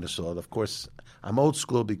with a grain of salt. Of course, I'm old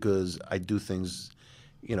school because I do things.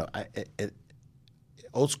 You know,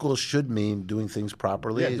 old school should mean doing things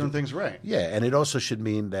properly. Yeah, doing things right. Yeah, and it also should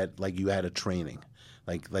mean that like you had a training,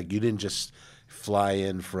 like you didn't just fly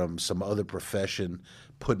in from some other profession,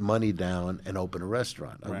 put money down, and open a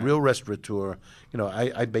restaurant. A real restaurateur, you know,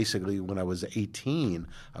 I basically, when I was 18,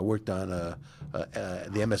 I worked on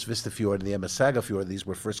the MS Vista Fjord and the MS Saga Fjord. These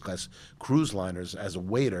were first-class cruise liners as a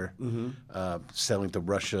waiter, selling to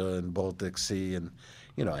Russia and Baltic Sea, and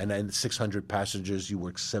you know, and then 600 passengers. You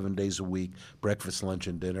work 7 days a week, breakfast, lunch,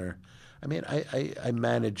 and dinner. I mean, I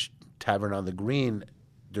managed Tavern on the Green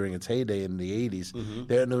during its heyday in the 80s.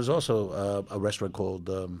 There was also a restaurant called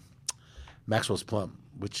Maxwell's Plum,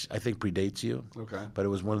 which I think predates you. Okay. But it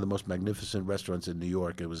was one of the most magnificent restaurants in New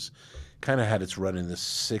York. It was kind of had its run in the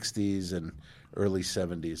 60s and early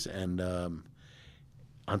 70s. And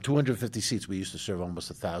on 250 seats, we used to serve almost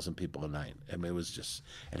 1,000 people a night. I mean, it was just,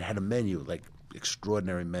 and it had a menu, like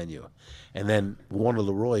extraordinary menu. And then Warner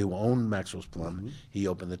Leroy, who owned Maxwell's Plum, he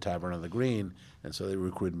opened the Tavern on the Green, and so they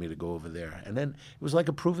recruited me to go over there. And then it was like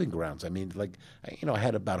a proving grounds. I mean, like, you know, I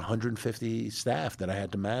had about 150 staff that I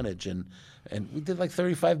had to manage, and we did like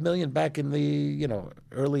 $35 million back in the, you know,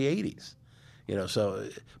 early 80s. You know, so,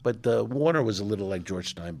 but Warner was a little like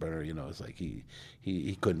George Steinbrenner, you know, it's like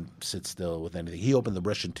he couldn't sit still with anything. He opened the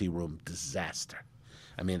Russian Tea Room, disaster.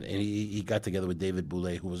 I mean, and he got together with David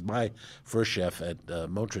Boulay, who was my first chef at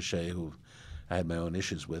Montrachet, who I had my own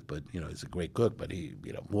issues with, but, you know, he's a great cook. But he,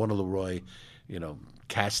 you know, Warner Leroy, you know,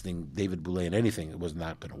 casting David Boulay in anything, it was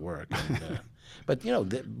not going to work. And, but, you know,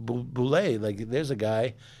 Boulay, like, there's a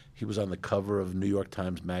guy, he was on the cover of New York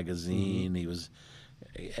Times Magazine. He was,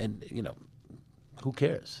 and, you know, who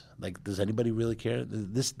cares? Like, does anybody really care?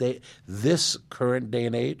 This current day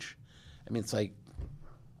and age, I mean, it's like,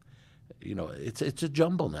 you know, it's a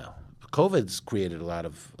jumble now. COVID's created a lot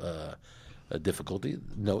of difficulty,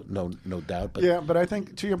 no doubt. But yeah, but I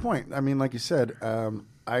think to your point, I mean, like you said,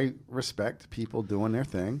 I respect people doing their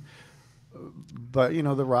thing, but you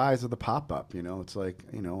know, the rise of the pop up. You know, it's like,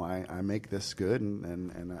 you know, I make this good,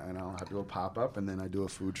 and I'll have to do a pop up, and then I do a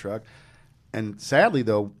food truck. And sadly,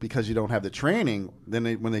 though, because you don't have the training, then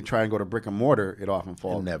when they try and go to brick and mortar, it often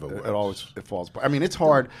falls. It never works. It falls. I mean, it's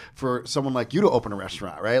hard for someone like you to open a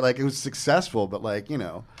restaurant, right? Like, it was successful, but like, you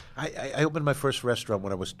know. I opened my first restaurant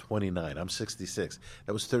when I was 29. I'm 66.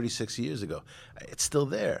 That was 36 years ago. It's still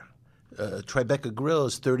there. Tribeca Grill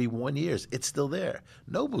is 31 years. It's still there.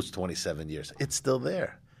 Nobu's 27 years. It's still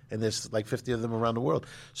there. And there's like 50 of them around the world.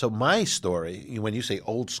 So my story, when you say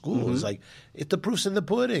old school, is like, the proof's in the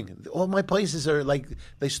pudding. All my places are like,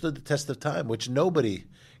 they stood the test of time, which nobody,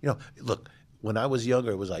 you know, look, when I was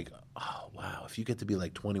younger, it was like, oh, wow, if you get to be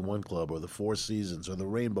like 21 Club or the Four Seasons or the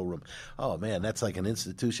Rainbow Room, oh, man, that's like an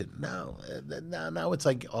institution. No, now it's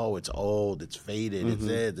like, oh, it's old, it's faded,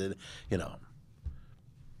 it's, you know.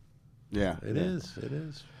 Yeah. It is.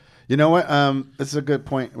 You know what? This is a good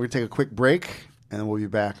point. We're going to take a quick break, and then we'll be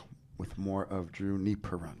back with more of Drew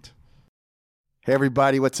Nieporent. Hey,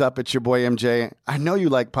 everybody. What's up? It's your boy, MJ. I know you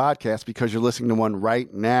like podcasts because you're listening to one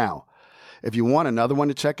right now. If you want another one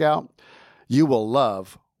to check out, you will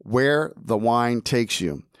love Where the Wine Takes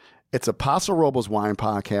You. It's a Paso Robles wine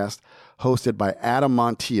podcast hosted by Adam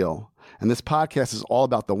Montiel. And this podcast is all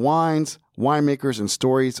about the wines, winemakers, and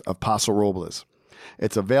stories of Paso Robles.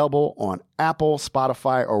 It's available on Apple,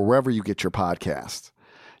 Spotify, or wherever you get your podcasts.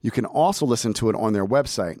 You can also listen to it on their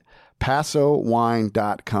website,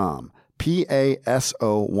 pasowine.com,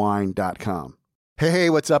 P-A-S-O wine.com.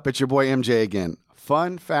 Hey, what's up? It's your boy MJ again.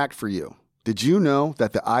 Fun fact for you. Did you know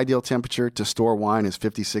that the ideal temperature to store wine is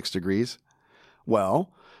 56 degrees?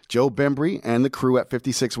 Well, Joe Bembry and the crew at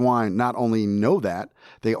 56 Wine not only know that,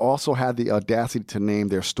 they also had the audacity to name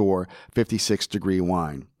their store 56 Degree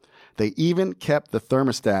Wine. They even kept the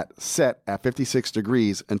thermostat set at 56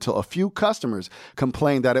 degrees until a few customers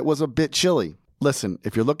complained that it was a bit chilly. Listen,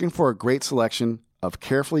 if you're looking for a great selection of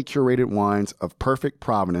carefully curated wines of perfect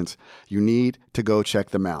provenance, you need to go check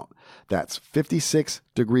them out. That's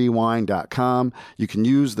 56degreewine.com. You can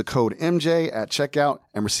use the code MJ at checkout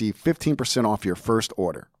and receive 15% off your first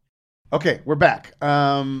order. Okay, we're back.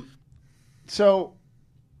 So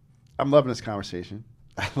I'm loving this conversation.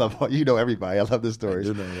 I love everybody. I love this stories.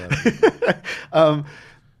 I do know that.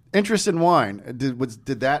 Interest in wine.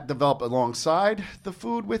 Did that develop alongside the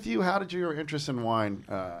food with you? How did your interest in wine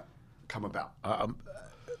come about?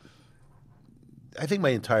 I think my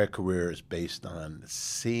entire career is based on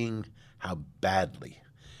seeing how badly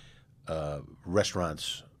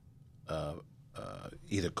restaurants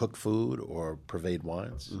either cook food or purveyed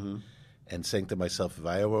wines, and saying to myself, if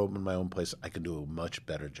I ever open my own place, I can do a much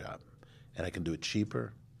better job, and I can do it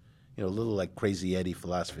cheaper. A little like Crazy Eddie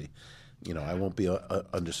philosophy. I won't be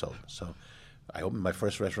undersold. So I opened my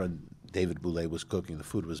first restaurant. David Boulay was cooking. The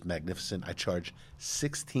food was magnificent. I charged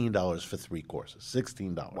 $16 for 3 courses.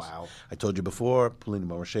 $16. Wow. I told you before, Polina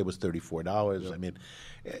Montrachet was $34. Yep. I mean,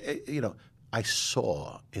 I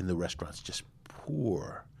saw in the restaurants just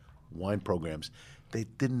poor wine programs. They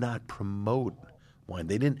did not promote wine.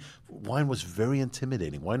 Wine was very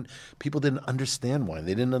intimidating. People didn't understand wine.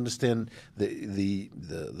 They didn't understand the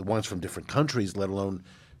wines from different countries, let alone,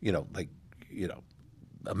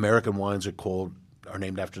 American wines are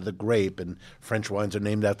named after the grape, and French wines are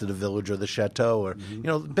named after the village or the chateau, or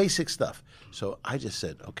basic stuff. So I just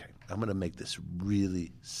said, okay, I'm going to make this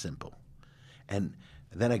really simple. And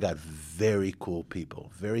then I got very cool people,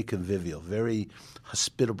 very convivial, very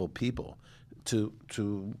hospitable people to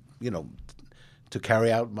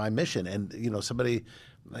carry out my mission. And somebody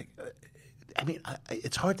like.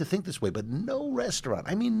 It's hard to think this way, but no restaurant,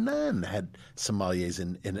 none, had sommeliers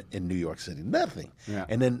in New York City. Nothing. Yeah.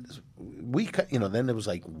 And then then there was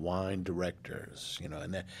like wine directors,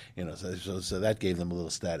 and then, so that gave them a little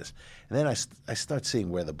status. And then I start seeing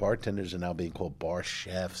where the bartenders are now being called bar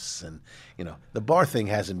chefs, and the bar thing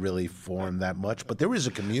hasn't really formed that much, but there is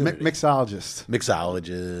a community. Mixologists And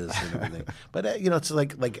everything. But it's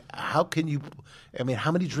like how can you?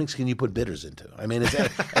 How many drinks can you put bitters into? It's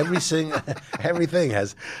everything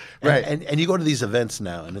has right. And you go to these events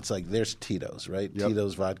now, and it's like there's Tito's, right? Yep.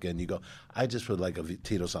 Tito's vodka, and you go, I just would like a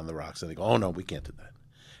Tito's on the rocks, and they go, oh no, we can't do that.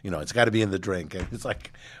 It's got to be in the drink, and it's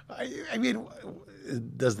like,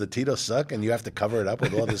 does the Tito suck, and you have to cover it up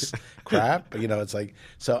with all this crap? It's like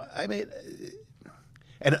so.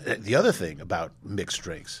 And the other thing about mixed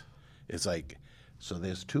drinks is like, so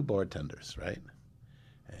there's 2 bartenders, right?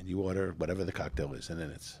 And you order whatever the cocktail is, and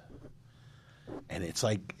then it's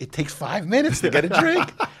like it takes 5 minutes to get a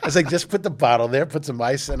drink. It's like just put the bottle there, put some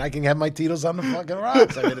ice, and I can have my Tito's on the fucking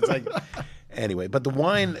rocks. It's like anyway. But the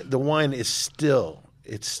wine is still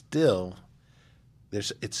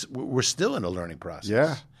we're still in a learning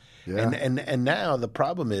process. Yeah. And now the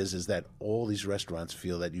problem is that all these restaurants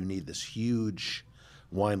feel that you need this huge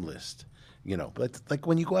wine list. But like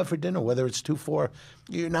when you go out for dinner, whether it's 2, 4,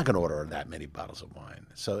 you're not going to order that many bottles of wine.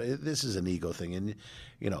 So this is an ego thing. And,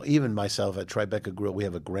 even myself at Tribeca Grill, we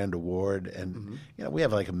have a grand award, and, we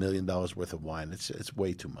have like $1 million worth of wine. It's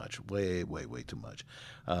way too much, way, way, way too much.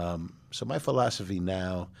 So my philosophy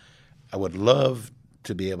now, I would love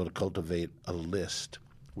to be able to cultivate a list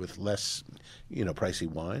with less, pricey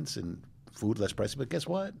wines and food less pricey. But guess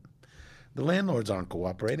what? The landlords aren't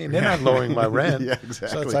cooperating. They're not lowering my rent. Yeah, exactly.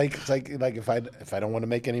 So it's like if I don't want to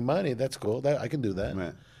make any money, that's cool. I can do that.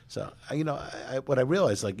 Right. So what I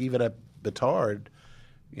realized, like even at Batard,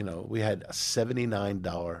 we had a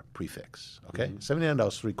 $79 prefix. Okay,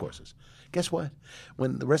 $79, 3 courses. Guess what?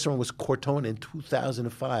 When the restaurant was Cortone in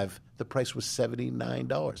 2005, the price was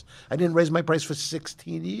 $79. I didn't raise my price for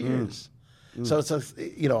 16 years. So it's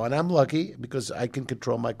and I'm lucky because I can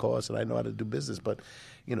control my costs and I know how to do business. But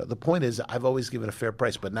the point is, I've always given a fair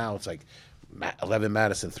price. But now it's like 11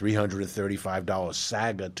 Madison, $335,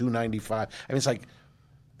 Saga, $295. It's like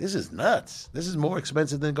this is nuts. This is more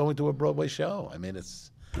expensive than going to a Broadway show.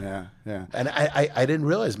 It's Yeah, yeah. And I didn't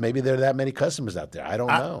realize maybe there are that many customers out there. I don't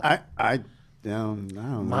know. I don't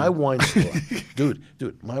know. My wine store,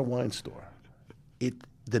 dude, my wine store.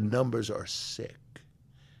 The numbers are sick.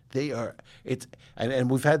 They are. And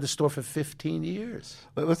we've had the store for 15 years.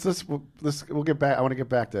 We'll get back. I want to get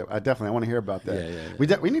back to. I want to hear about that.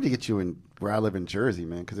 Yeah. We need to get you in where I live in Jersey,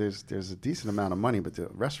 man, because there's a decent amount of money, but the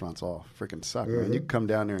restaurants all freaking suck, man. You can come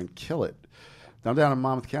down there and kill it. I'm down in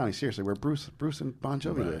Monmouth County, seriously, where Bruce and Bon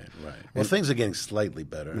Jovi live. Right. Well, things are getting slightly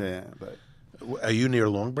better. Yeah, but are you near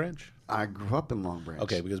Long Branch? I grew up in Long Branch.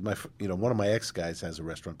 Okay, because one of my ex guys has a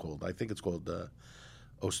restaurant called, I think it's called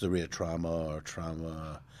Osteria Trauma or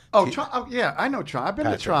Trauma. Yeah, I know Trauma. I've been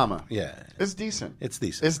to Trauma. Yeah, it's decent. It's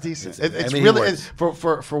decent. It's really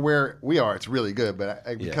for where we are. It's really good, but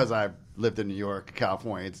because I've lived in New York,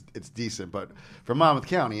 California, it's decent. But for Monmouth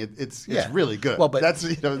County, it's really good. Well, but that's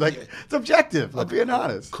it's objective. I'm being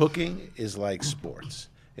honest. Cooking is like sports.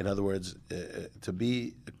 In other words, to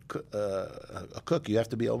be a cook, you have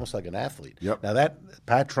to be almost like an athlete. Yep. Now that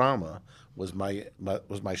Pat Trauma was my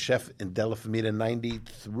chef in Della Famita in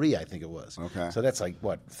 '93, I think it was. Okay. So that's like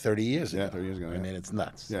what 30 years ago. Yeah, 30 years ago. I mean, it's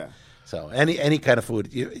nuts. Yeah. So any kind of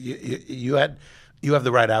food, you have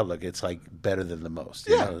the right outlook. It's like better than the most.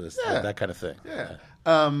 You know, that kind of thing. Yeah.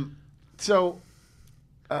 So,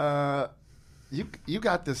 you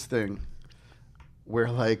got this thing where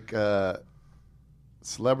like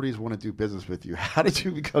celebrities want to do business with you. How did you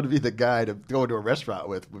become to be the guy to go into a restaurant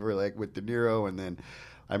with? We were like with De Niro, and then,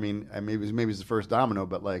 I mean, maybe it's the first domino,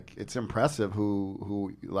 but like it's impressive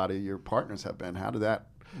who a lot of your partners have been. How did that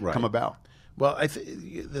come about? Well,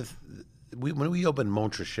 when we opened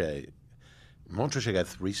Montrachet got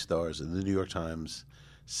 3 stars in the New York Times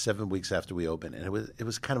 7 weeks after we opened, and it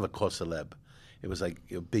was kind of a cause célèbre. It was like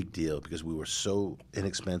a big deal because we were so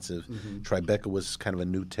inexpensive. Mm-hmm. Tribeca was kind of a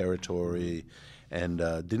new territory, and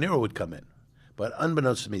De Niro would come in. But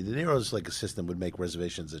unbeknownst to me, De Niro's like assistant would make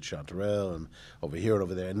reservations at Chanterelle and over here and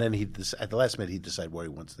over there. And then at the last minute, he'd decide where he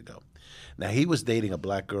wants to go. Now, he was dating a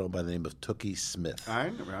black girl by the name of Tookie Smith.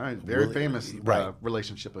 Very famous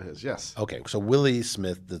relationship of his, yes. Okay, so Willie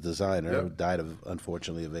Smith, the designer, who died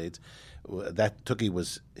unfortunately of AIDS, that Tookie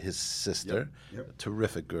was his sister,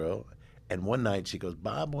 terrific girl. And one night she goes,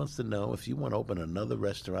 Bob wants to know if you want to open another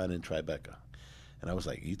restaurant in Tribeca. And I was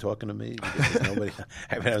like, you talking to me? Because nobody.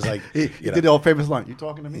 I mean, I was like, he did the old famous line, you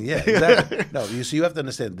talking to me? Yeah, exactly. No, you have to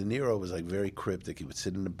understand, De Niro was like very cryptic. He would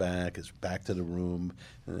sit in the back, his back to the room.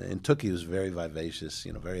 And Tookie was very vivacious,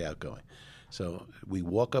 very outgoing. So we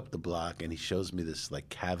walk up the block, and he shows me this like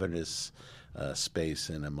cavernous space,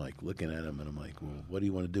 and I'm like looking at him, and I'm like, well, what do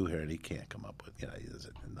you want to do here? And he can't come up with, he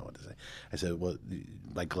doesn't know what to say. I said, well,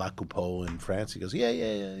 like La Coupeau in France? He goes, yeah,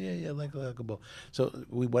 like La Coupeau. So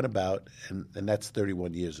we went about, and that's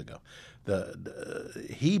 31 years ago.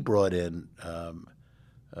 He brought in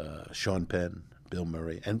Sean Penn, Bill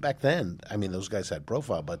Murray, and back then, I mean, those guys had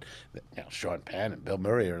profile, but Sean Penn and Bill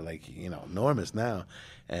Murray are like, enormous now,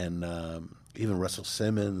 and even Russell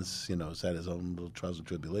Simmons, has had his own little trials and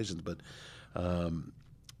tribulations, but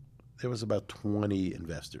there was about 20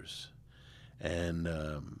 investors. And,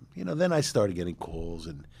 then I started getting calls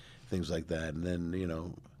and things like that. And then,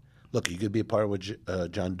 look, you could be a partner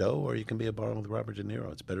with John Doe or you can be a partner with Robert De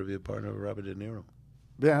Niro. It's better to be a partner with Robert De Niro.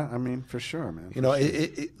 Yeah, I mean, for sure, man.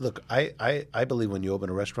 Look, I believe when you open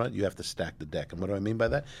a restaurant, you have to stack the deck. And what do I mean by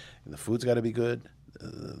that? And the food's got to be good.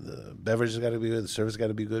 The beverages got to be good. The service got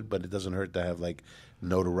to be good. But it doesn't hurt to have, like,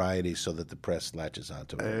 notoriety so that the press latches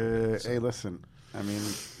onto it. Hey, listen. I mean,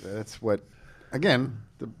 that's what, again,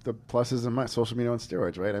 the pluses and social media on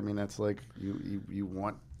steroids, right? I mean, that's like you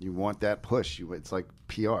want that push. It's like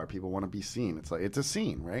PR. People want to be seen. It's like it's a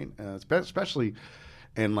scene, right? Especially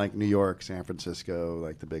in like New York, San Francisco,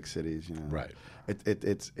 like the big cities. Right.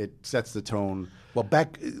 It sets the tone. Well,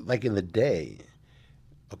 back like in the day.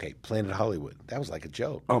 Okay, Planet Hollywood. That was like a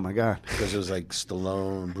joke. Oh my God! Because it was like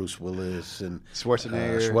Stallone, Bruce Willis, and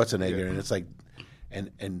Schwarzenegger, and it's like,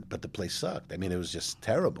 but the place sucked. I mean, it was just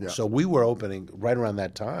terrible. Yeah. So we were opening right around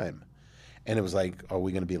that time, and it was like, are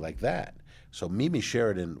we going to be like that? So Mimi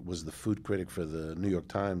Sheridan was the food critic for the New York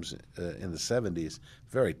Times in the 70s.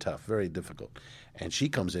 Very tough, very difficult. And she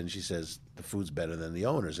comes in, she says the food's better than the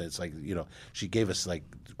owners. And it's like, she gave us like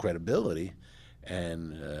credibility,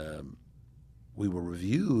 and. We were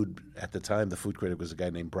reviewed at the time. The food critic was a guy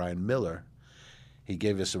named Brian Miller. He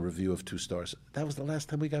gave us a review of 2 stars. That was the last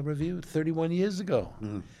time we got reviewed, 31 years ago.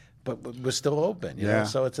 Mm. But we're still open, you know.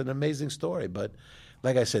 So it's an amazing story. But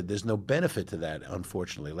like I said, there's no benefit to that,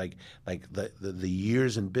 unfortunately. Like the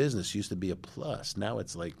years in business used to be a plus. Now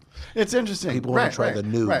it's like it's interesting. People want to try the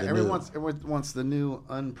new. Right. The Everyone new. wants the new,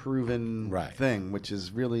 unproven thing, which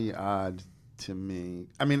is really odd to me.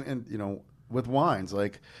 I mean, and with wines,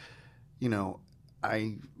 like,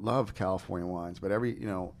 I love California wines, but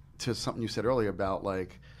to something you said earlier about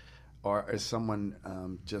like, or is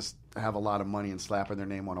someone just have a lot of money and slapping their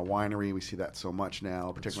name on a winery? We see that so much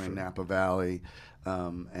now, particularly in Napa Valley.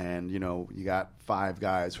 And you got 5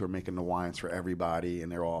 guys who are making the wines for everybody,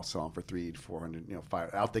 and they're all selling for $300 to $400.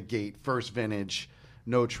 5 out the gate, first vintage,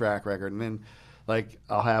 no track record, and then like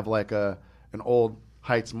I'll have like an old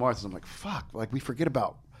Heights Martins. I'm like, fuck, like we forget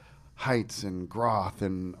about Heights and Groth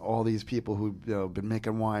and all these people who've been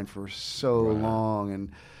making wine for so long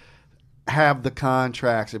and have the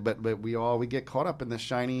contracts, but we get caught up in this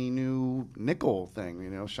shiny new nickel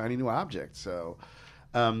thing, shiny new object. So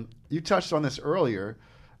you touched on this earlier.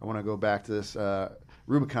 I want to go back to this.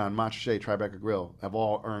 Rubicon, Montrachet, Tribeca Grill have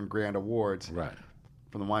all earned grand awards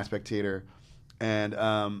from the Wine Spectator.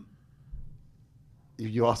 And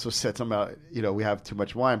you also said something about, we have too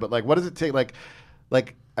much wine. But, like, what does it take? Like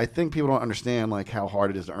I think people don't understand, like, how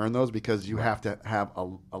hard it is to earn those because you have to have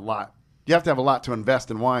a lot. You have to have a lot to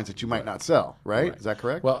invest in wines that you might not sell, right? Is that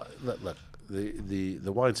correct? Well, look, the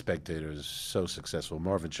Wine Spectator is so successful.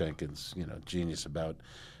 Marvin Jenkins, genius about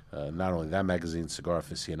not only that magazine, Cigar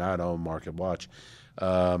Aficionado, Market Watch.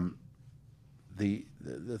 The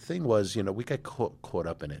thing was, we got caught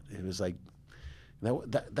up in it. It was like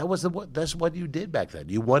that's what you did back then.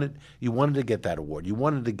 You wanted to get that award. You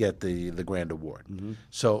wanted to get the grand award. Mm-hmm.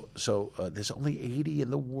 So there's only 80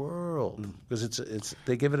 in the world because it's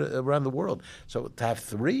they give it around the world. So to have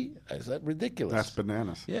 3 is that ridiculous? That's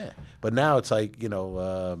bananas. Yeah, but now it's like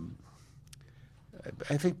I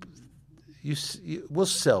think we'll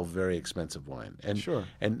sell very expensive wine, and sure.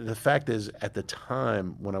 And the fact is, at the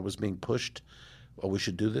time when I was being pushed, oh, we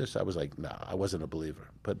should do this, I was like, no, I wasn't a believer.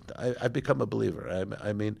 But I've become a believer.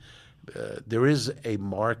 I mean, there is a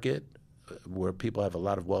market where people have a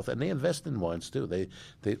lot of wealth, and they invest in wines too.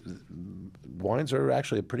 Wines are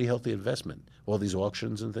actually a pretty healthy investment. All these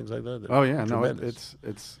auctions and things like that. Oh yeah, tremendous.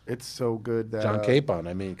 no, it's so good that John Capon.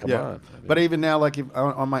 I mean, come on. But even now, like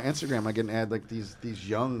on my Instagram, I get an ad like these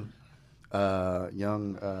young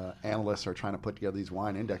analysts are trying to put together these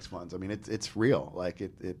wine index funds. I mean, it's real. Like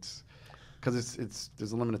it's. Because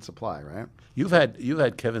there's a limited supply, right? You've had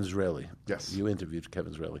Kevin Zraeli. Yes. You interviewed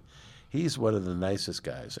Kevin Zraeli. He's one of the nicest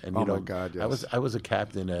guys. And my God, yes. I was a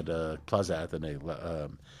captain at Plaza Athénée,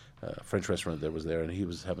 French restaurant that was there, and he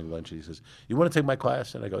was having lunch. And he says, "You want to take my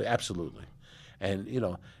class?" And I go, "Absolutely." And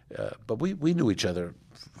but we knew each other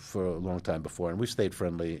for a long time before, and we stayed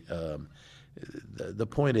friendly. The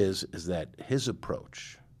point is that his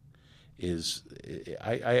approach is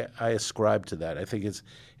I ascribe to that. I think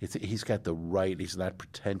he's got the right. He's not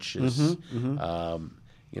pretentious. Mm-hmm,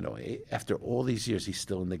 mm-hmm. After all these years, he's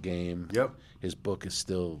still in the game. Yep. His book is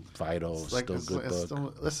still vital. Still a good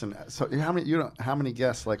book. Listen, so how many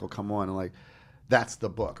guests will come on and like that's the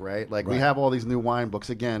book, right? Like we have all these new wine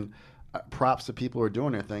books. Again, props to people who are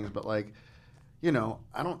doing their things, but like, I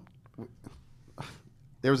don't.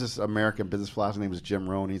 There was this American business philosopher named Jim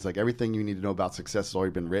Rohn. He's like, everything you need to know about success has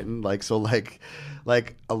already been written. Like, so like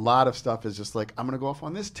a lot of stuff is just like, I'm going to go off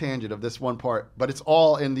on this tangent of this one part, but it's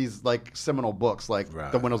all in these like seminal books, like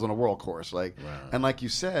The Windows on the World course. Like, and like you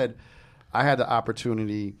said, I had the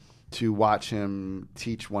opportunity to watch him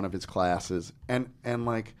teach one of his classes, and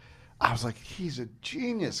like, I was like, he's a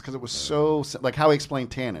genius because it was so like how he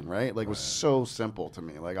explained tannin, right? Like, it was so simple to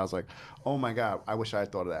me. Like, I was like, oh my God, I wish I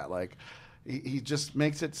had thought of that. Like. He just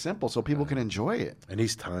makes it simple so people can enjoy it. And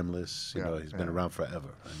he's timeless. He's been around forever.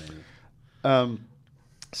 I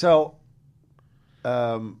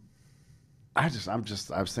was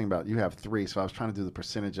thinking about you have 3, so I was trying to do the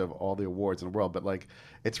percentage of all the awards in the world, but like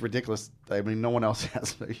it's ridiculous. I mean, no one else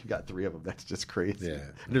has. You got 3 of them. That's just crazy. Yeah.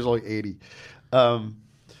 There's only 80.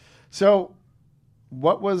 So,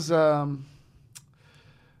 what was? How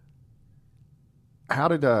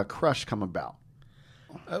did Crush come about?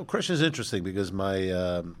 Crush is interesting because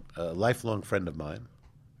my lifelong friend of mine,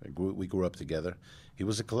 we grew up together. He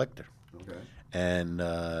was a collector. Okay. And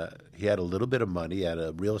he had a little bit of money. He had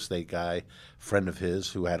a real estate guy, friend of his,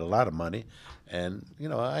 who had a lot of money. And,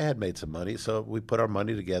 I had made some money. So we put our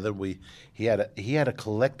money together. He had a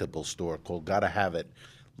collectible store called Gotta Have It,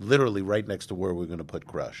 literally right next to where we were going to put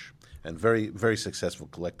Crush. And very, very successful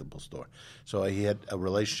collectible store. So he had a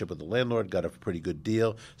relationship with the landlord, got a pretty good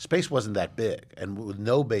deal. Space wasn't that big, and with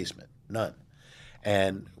no basement, none.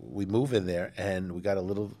 And we move in there, and we got a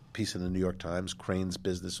little piece in the New York Times, Crane's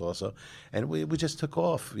business also, and we just took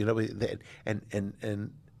off.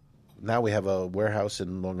 And now we have a warehouse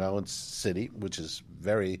in Long Island City, which is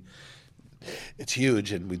it's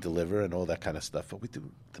huge, and we deliver and all that kind of stuff. But we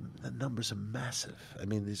do the numbers are massive. I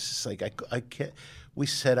mean, it's just like I can't. We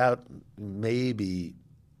set out maybe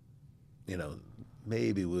we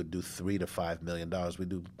would do $3 to $5 million. We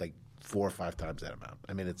do like 4 or 5 times that amount.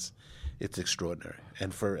 I mean, it's extraordinary,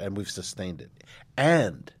 and we've sustained it.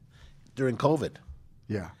 And during COVID,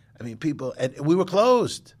 Yeah. I mean, and we were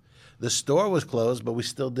closed. The store was closed, but we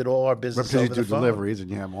still did all our business Because you over do the phone. deliveries and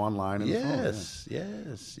you have them online. And Yes.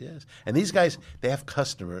 And these guys, they have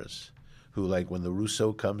customers who, like, when the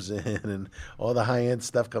Rousseau comes in and all the high-end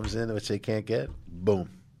stuff comes in, which they can't get, boom.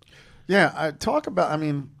 Yeah,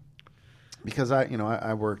 because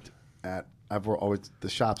I worked at, most of the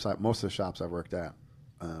shops I worked at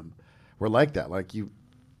were like that.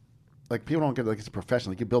 Like people don't get it's a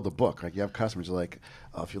professional. Like you build a book. Like you have customers who are like,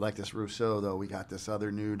 oh, if you like this Rousseau though, we got this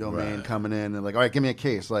other new domain coming in, and like, all right, give me a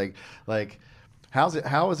case. Like how is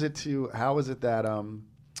it that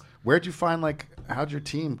where'd you find how'd your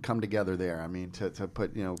team come together there? I mean, to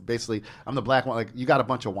put basically I'm the black one. Like you got a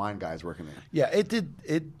bunch of wine guys working there. Yeah, it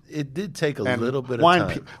did take a little bit of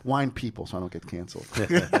time. Wine people, so I don't get canceled.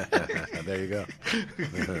 There you go.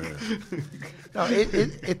 No,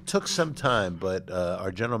 it took some time, but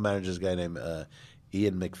our general manager is a guy named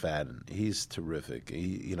Ian McFadden. He's terrific.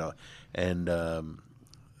 And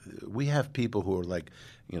we have people who are like,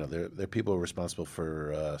 they're people who are responsible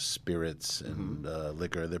for spirits and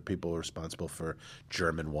liquor. They're people who are responsible for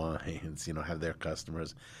German wines. Have their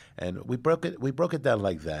customers, and we broke it down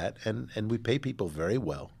like that, and we pay people very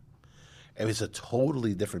well. And it's a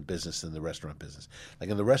totally different business than the restaurant business. Like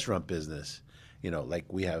in the restaurant business, like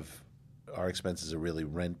we have our expenses are really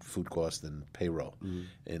rent, food cost, and payroll.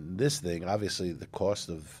 In this thing, obviously, the cost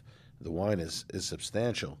of the wine is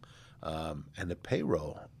substantial, and the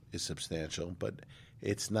payroll is substantial, but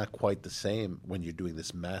it's not quite the same when you're doing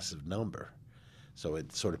this massive number. So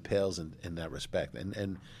it sort of pales in that respect.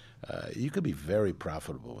 And you could be very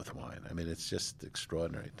profitable with wine. I mean, it's just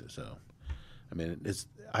extraordinary.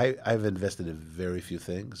 I've invested in very few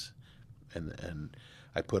things, and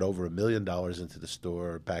I put over $1 million into the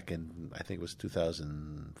store back in, I think it was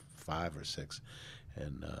 2005 or 6,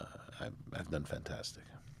 and I've done fantastic.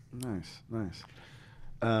 Nice.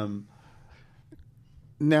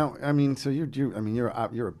 Now, so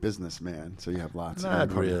you're a businessman, so you have lots.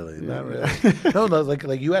 Not really. No,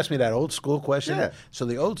 like you asked me that old school question. Yeah. So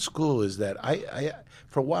the old school is that I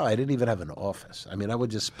for a while I didn't even have an office. I mean, I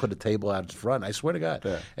would just put a table out front. I swear to God.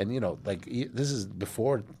 Yeah. And this is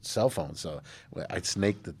before cell phones, so I'd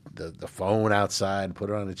snake the phone outside and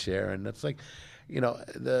put it on a chair, and it's like,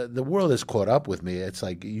 the world has caught up with me. It's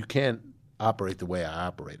like you can't operate the way I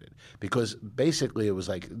operated, because basically it was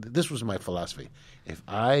like, this was my philosophy: if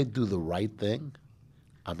I do the right thing,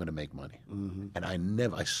 I'm going to make money. And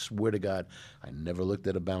I swear to God, I never looked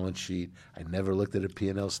at a balance sheet, I never looked at a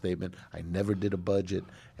P&L statement, I never did a budget,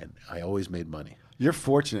 and I always made money. You're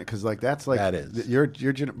fortunate, because that is you're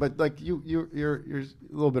but you're a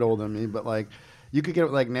little bit older than me, but you could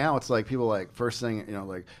get now it's like people first thing you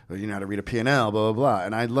know how to read a P&L, blah blah blah.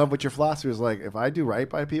 And I love what your philosophy is like. If I do right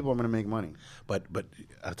by people, I'm going to make money. But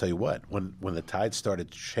I'll tell you what, when the tide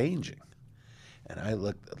started changing, and I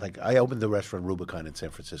looked, I opened the restaurant Rubicon in San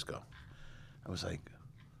Francisco. I was like,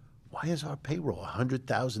 why is our payroll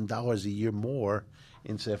 $100,000 a year more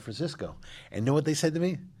in San Francisco? And you know what they said to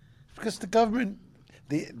me? Because the government.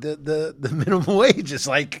 The minimum wage is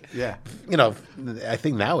I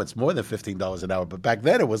think now it's more than $15 an hour, but back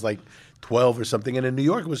then it was like 12 or something, and in New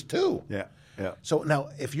York it was 2. Yeah. So now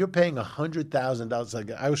if you're paying $100,000,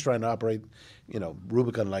 like I was trying to operate,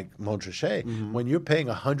 Rubicon like Montrachet, when you're paying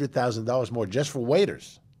 $100,000 more just for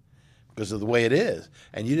waiters because of the way it is,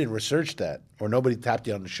 and you didn't research that, or nobody tapped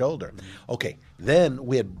you on the shoulder. Okay, then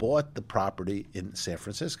we had bought the property in San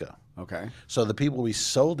Francisco. Okay. So the people we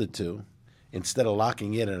sold it to, instead of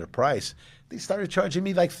locking in at a price, they started charging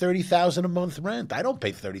me like $30,000 a month rent. I don't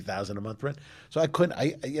pay $30,000 a month rent, so I couldn't.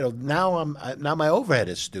 Now my overhead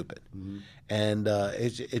is stupid, and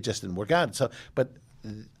it just didn't work out. So, but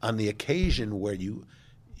on the occasion where you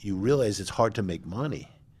realize it's hard to make money,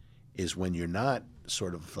 is when you're not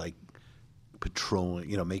sort of like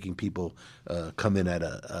patrolling, making people come in at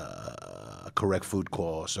a correct food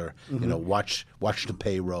cost, or watch the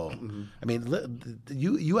payroll. I mean,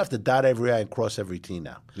 you have to dot every I and cross every T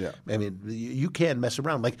now. Yeah. I mean, you can't mess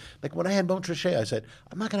around. Like when I had Montrachet, I said,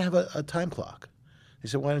 I'm not going to have a time clock. He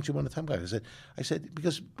said, "Why don't you want a time clock?" I said,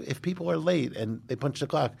 because if people are late and they punch the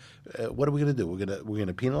clock, what are we going to do? We're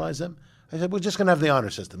gonna penalize them? I said, we're just going to have the honor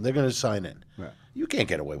system. They're going to sign in. Right. You can't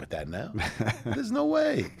get away with that now. There's no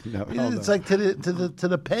way. It's like to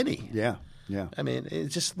the penny. Yeah, yeah. I mean,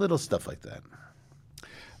 it's just little stuff like that.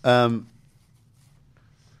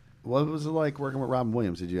 What was it like working with Robin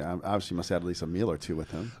Williams? Did you obviously must have at least a meal or two with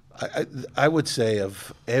him? I would say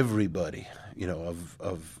of everybody,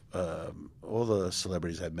 of all the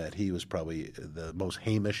celebrities I've met, he was probably the most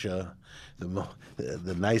Hamish,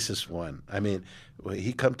 the nicest one. I mean,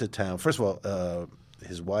 he'd come to town. First of all,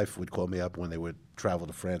 his wife would call me up when they would travel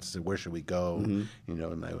to France and say, "Where should we go?" Mm-hmm.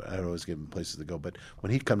 And I'd always give him places to go. But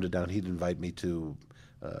when he'd come to town, he'd invite me to,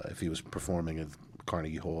 if he was performing at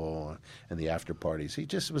Carnegie Hall and the after parties. He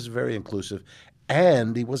just was very inclusive,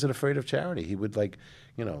 and he wasn't afraid of charity. He would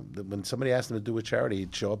when somebody asked him to do a charity,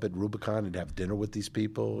 he'd show up at Rubicon and have dinner with these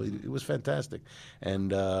people. It was fantastic.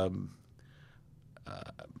 And I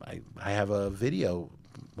have a video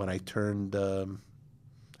when I turned, I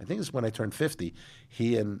think it's when I turned 50.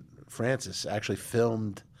 He and Francis actually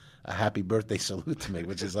filmed a happy birthday salute to me,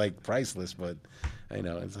 which is like priceless. But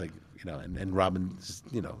it's like and Robin's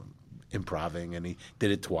improving, and he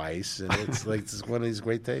did it twice, and it's like it's one of these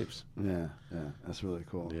great tapes. Yeah, that's really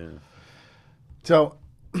cool. Yeah. So,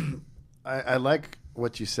 I like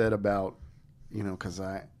what you said about because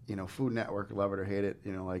Food Network, love it or hate it.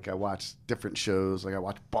 Like I watch different shows, like I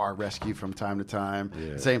watch Bar Rescue from time to time.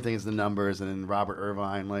 Yeah. Same thing as The Numbers, and then Robert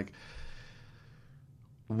Irvine. Like,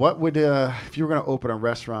 what would if you were going to open a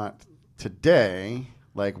restaurant today?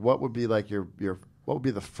 Like, what would be like your what would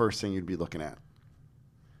be the first thing you'd be looking at?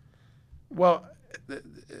 Well,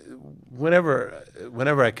 whenever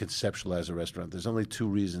I conceptualize a restaurant, there's only two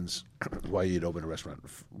reasons why you'd open a restaurant.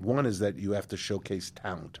 One is that you have to showcase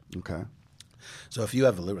talent. Okay. So if you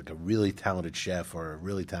have a really talented chef or a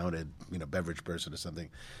really talented beverage person or something,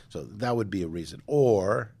 so that would be a reason.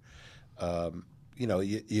 Or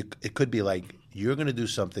it could be like you're going to do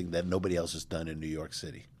something that nobody else has done in New York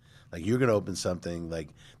City. Like you're going to open something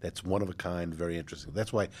like that's one of a kind, very interesting.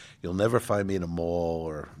 That's why you'll never find me in a mall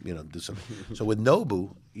or do something. So with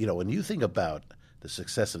Nobu, when you think about the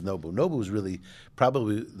success of Nobu is really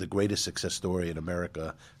probably the greatest success story in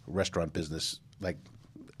America restaurant business. Like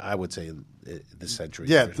I would say in this century.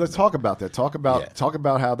 Yeah, let's talk about that. Talk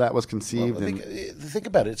about how that was conceived. Well, think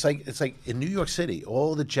about it. It's like in New York City,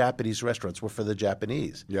 all the Japanese restaurants were for the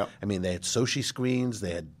Japanese. Yeah. I mean, they had sushi screens, they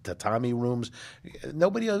had tatami rooms.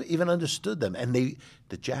 Nobody even understood them, and the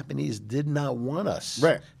Japanese did not want us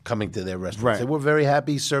coming to their restaurants. Right. They were very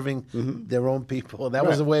happy serving their own people, and that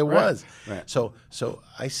was the way it was. Right. So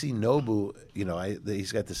I see Nobu.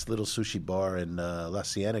 He's got this little sushi bar in La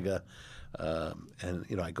Cienega.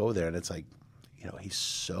 And I go there, and it's like, he's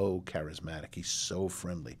so charismatic, he's so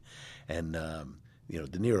friendly, and De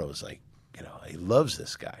Niro is like, he loves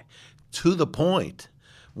this guy, to the point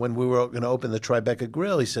when we were going to open the Tribeca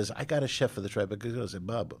Grill, he says, "I got a chef for the Tribeca Grill." I said,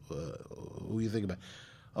 "Bob, who are you thinking about?"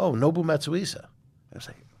 "Oh, Nobu Matsuisa." I was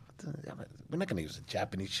like, we're not going to use a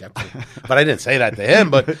Japanese chef, but I didn't say that to him.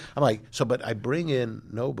 But I'm like, but I bring in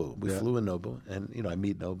Nobu. We flew in Nobu, and I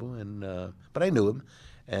meet Nobu, and but I knew him.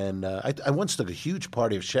 And I once took a huge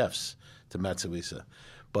party of chefs to Matsuisa,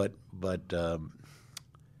 but I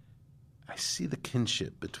see the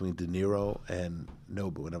kinship between De Niro and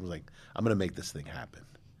Nobu, and I was like, I'm going to make this thing happen.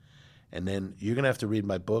 And then you're going to have to read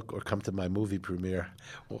my book or come to my movie premiere,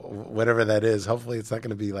 whatever that is. Hopefully it's not going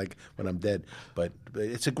to be like when I'm dead. But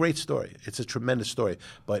it's a great story. It's a tremendous story.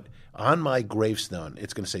 But on my gravestone,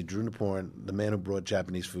 it's going to say, Drew Nieporent, the man who brought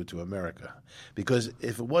Japanese food to America. Because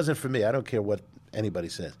if it wasn't for me, I don't care what anybody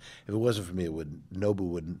says. If it wasn't for me,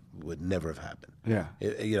 Nobu would never have happened. Yeah.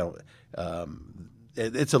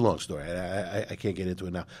 It's a long story. I can't get into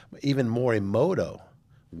it now. Even Morimoto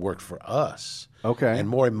worked for us. Okay. And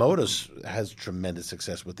Morimoto has tremendous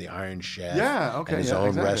success with the Iron Chef. Yeah, okay. And his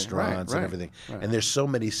own restaurants and Right. everything. Right. And there's so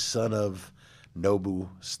many son of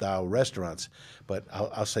Nobu-style restaurants. But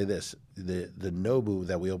I'll say this. The Nobu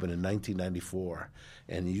that we opened in 1994,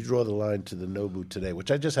 and you draw the line to the Nobu today, which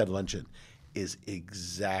I just had lunch in, is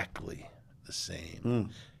exactly the same.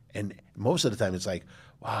 And most of the time it's like,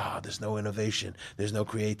 wow, there's no innovation. There's no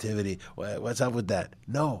creativity. What's up with that?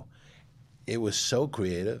 No. It was so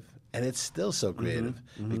creative, and it's still so creative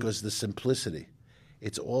because the simplicity.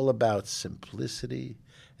 It's all about simplicity.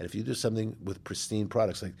 And if you do something with pristine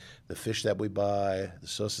products, like the fish that we buy, the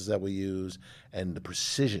sauces that we use, and the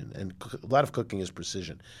precision, and a lot of cooking is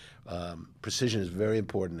precision. precision is very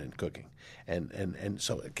important in cooking. And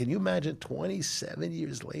so can you imagine 27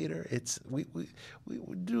 years later, we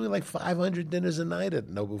do like 500 dinners a night at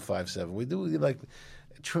Nobu 57. We do like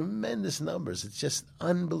tremendous numbers. It's just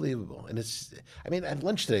unbelievable. And at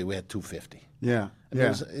lunch today we had 250. Yeah. It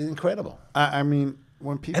was incredible. I mean,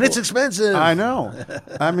 when people... And it's expensive. I know.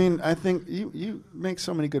 I mean, I think you make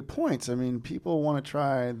so many good points. I mean, people want to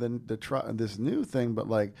try this new thing, but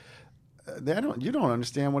like, you don't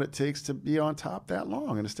understand what it takes to be on top that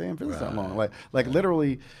long and to stay in business that long. Like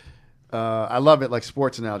literally, I love it. Like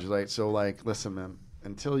sports analogy, right? So like, listen, man,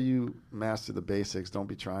 until you master the basics, don't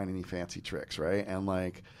be trying any fancy tricks, right? And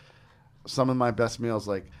like, some of my best meals,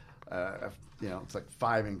 like, it's like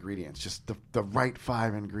 5 ingredients, just the right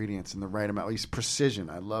 5 ingredients in the right amount. At least precision.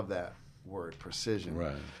 I love that word, precision.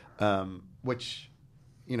 Right. Which,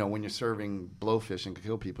 when you're serving blowfish and can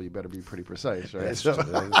kill people, you better be pretty precise, right? That's true.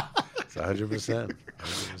 It's 100%.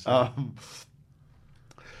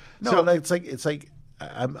 It's like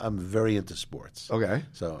I'm very into sports. Okay.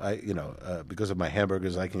 So because of my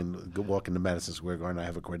hamburgers, I can walk into Madison Square Garden. I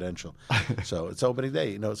have a credential. So it's opening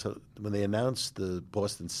day. So when they announced the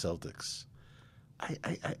Boston Celtics,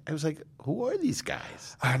 I was like, who are these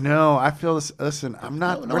guys? I know. I feel this. Listen, I'm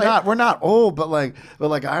not. We're not old, but I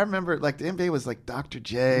remember like the NBA was like Dr.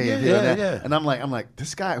 J. Yeah. And I'm like,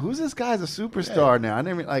 this guy. Who's this guy? Is a superstar now. I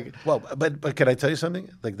didn't even like. Well, but can I tell you something?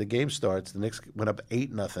 Like the game starts, the Knicks went up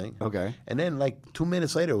 8-0. Okay. And then like 2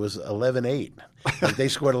 minutes later, it was 11-8. Like they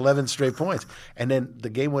scored 11 straight points, and then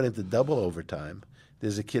the game went into double overtime.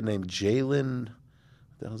 There's a kid named Jalen. What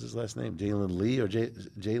the hell's his last name? Jalen Lee or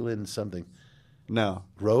Jalen something. No.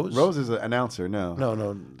 Rose? Rose is an announcer, no. No.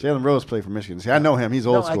 Jalen Rose played for Michigan. See, I know him. He's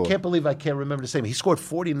old school. I can't believe I can't remember the name. He scored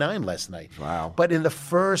 49 last night. Wow. But in the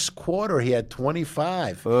first quarter, he had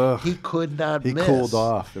 25. Ugh. He could not miss. He cooled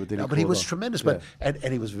off. But he was tremendous. Yeah. But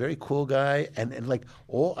and he was a very cool guy. And like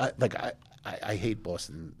all I hate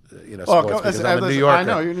Boston, sports because I'm a New Yorker. I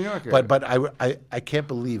know you're a New Yorker. But I can't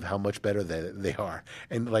believe how much better they are.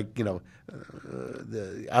 And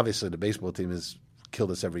obviously the baseball team has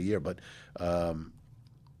killed us every year. But I'm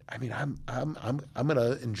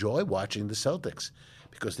gonna enjoy watching the Celtics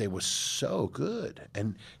because they were so good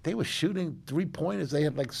and they were shooting 3-pointers. They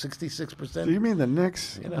had like 66%. So you mean the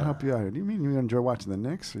Knicks? I'll help you out here. Do you mean you're gonna enjoy watching the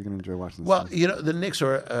Knicks, or you're gonna enjoy watching the Celtics? The Knicks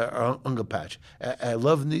are unga patch. I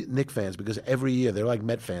love Knicks fans because every year they're like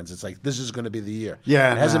Met fans. It's like this is going to be the year.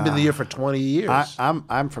 Yeah, it hasn't been the year for 20 years.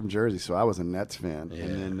 I'm from Jersey, so I was a Nets fan,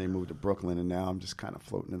 and then they moved to Brooklyn, and now I'm just kind of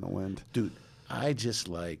floating in the wind. Dude, I just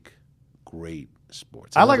like great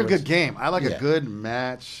sports. I like a good game. I like a good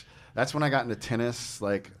match. That's when I got into tennis,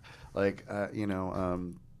 just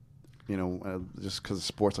because of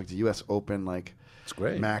sports, like the U.S. Open, like it's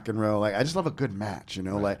great. McEnroe. Like I just love a good match,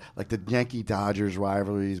 right. like the Yankee Dodgers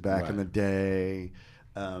rivalries back in the day.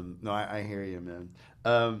 I hear you,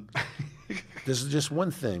 man. There's just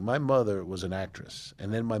one thing. My mother was an actress,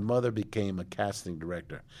 and then my mother became a casting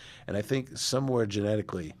director, and I think somewhere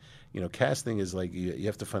genetically. Casting is like you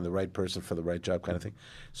have to find the right person for the right job kind of thing.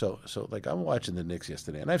 So like I'm watching the Knicks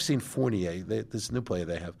yesterday, and I've seen Fournier, this new player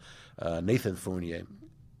they have, Nathan Fournier.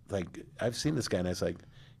 Like I've seen this guy, and I was like,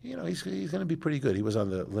 he's going to be pretty good. He was on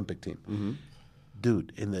the Olympic team. Mm-hmm.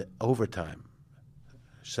 Dude, in the overtime,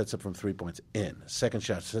 sets up from 3 points, in. Second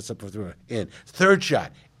shot, sets up from 3 points, in. Third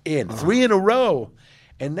shot, in. 3 in a row.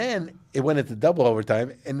 And then it went into double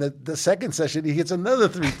overtime. And the second session, he hits another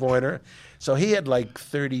 3-pointer. So he had like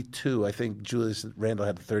 32. I think Julius Randle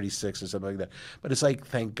had 36 or something like that. But it's like,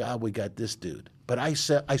 thank God we got this dude. But I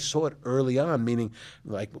saw it early on, meaning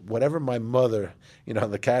like whatever my mother,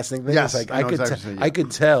 the casting thing. Yes, like I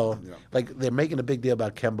could tell. Yeah. Like they're making a big deal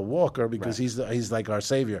about Kemba Walker because he's like our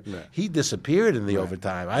savior. Right. He disappeared in the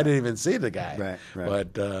overtime. I didn't even see the guy.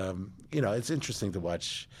 Right. But it's interesting to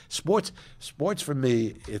watch sports. Sports for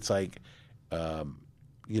me, it's like, when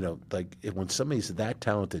somebody's that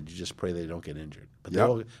talented, you just pray they don't get injured. But they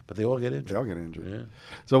all get injured. They all get injured. Yeah.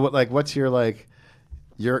 So what's your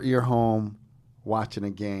you're home watching a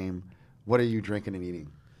game? What are you drinking and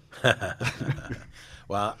eating?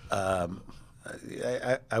 Well, I'm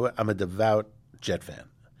a devout Jet fan.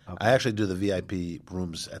 Okay. I actually do the VIP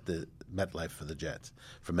rooms at the MetLife for the Jets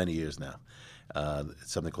for many years now.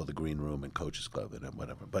 It's something called the Green Room and Coaches Club and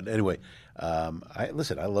whatever. But anyway, I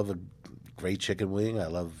love a great chicken wing. I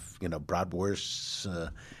love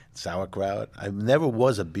bratwurst, sauerkraut. I never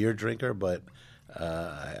was a beer drinker, but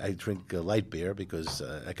I drink light beer because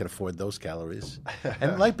I can afford those calories.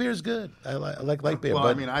 And light beer is good. I like light beer. Well,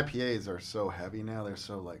 I mean, IPAs are so heavy now. They're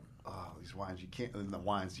so these wines you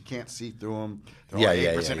can't see through them.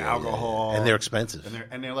 They're 8% alcohol, and they're expensive.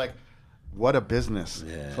 And they're like. what a business.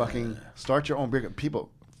 Yeah. Fucking start your own beer.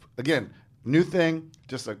 People, again, new thing,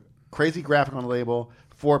 just a crazy graphic on the label,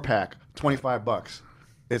 4-pack, $25.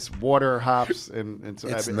 It's water, hops, and so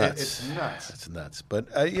It's nuts. It's nuts. It's nuts. But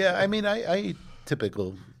yeah, I mean, I eat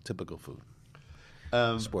typical food,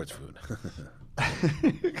 sports food.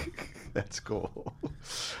 That's cool.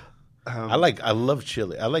 I love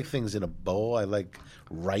chili. I like things in a bowl. I like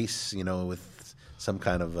rice, with some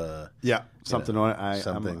kind of something on it.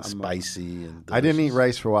 Something spicy and delicious. I didn't eat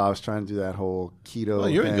rice for a while. I was trying to do that whole keto. Well,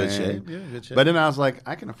 you're thing. in good shape. You're in good shape. But then I was like,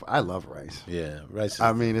 I love rice. Yeah, rice.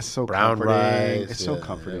 I mean, it's so brown comforting. rice. It's so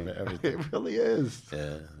comforting. It really is.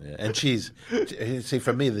 Yeah, and cheese. See,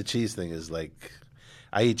 for me, the cheese thing is like,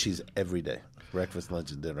 I eat cheese every day. Breakfast,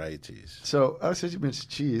 lunch, and dinner. I eat cheese. So, since you mentioned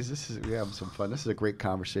cheese, we're having some fun. This is a great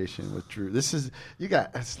conversation with Drew.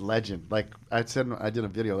 That's legend. Like I said, I did a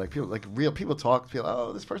video. Like real people talk. Feel,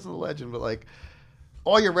 oh, this person's a legend. But like,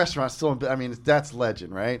 all your restaurants still. I mean, that's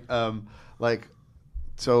legend, right?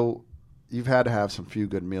 So you've had to have some few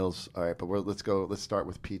good meals. All right, but let's go. Let's start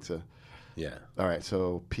with pizza. Yeah. All right.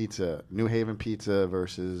 So pizza, New Haven pizza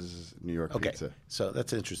versus New York pizza. So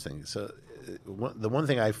that's interesting. So. The one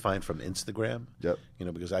thing I find from Instagram,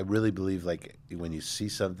 because I really believe like when you see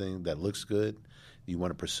something that looks good, you want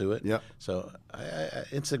to pursue it. Yep. So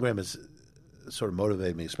Instagram has sort of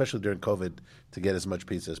motivated me, especially during COVID, to get as much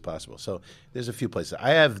pizza as possible. So there's a few places. I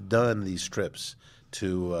have done these trips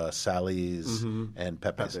to Sally's and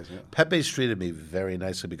Pepe's. Pepe's treated me very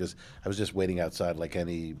nicely because I was just waiting outside like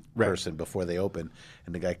any person before they open,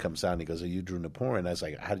 and the guy comes out and he goes, "Are you Drew Nieporent?" I was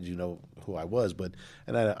like, "How did you know who I was?" But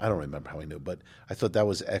I don't remember how I knew, but I thought that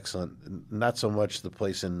was excellent. Not so much the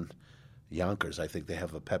place in Yonkers. I think they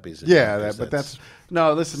have a Pepe's.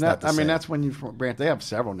 Listen. That's when you branch. They have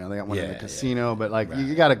several now. They got one in the casino, but like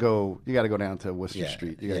you got to go. You got to go down to Worcester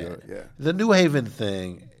Street. You got to go. The New Haven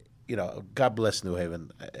thing. God bless New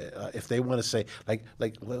Haven. If they want to say, like,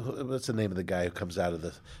 what's the name of the guy who comes out of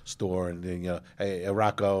the store and hey,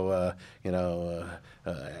 Rocco, the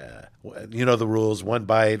rules. One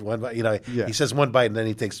bite. He says one bite and then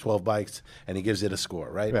he takes 12 bites and he gives it a score,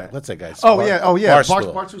 right? What's that guy?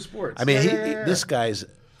 Barstool Sports. I mean, this guy's.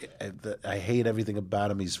 I hate everything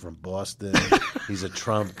about him. He's from Boston. He's a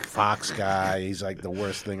Trump Fox guy. He's like the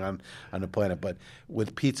worst thing on the planet. But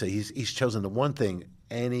with pizza, he's chosen the one thing.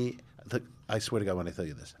 I swear to God, when I tell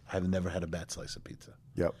you this, I've never had a bad slice of pizza.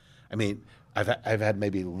 Yep. I mean, I've had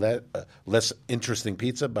maybe less interesting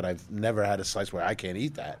pizza, but I've never had a slice where I can't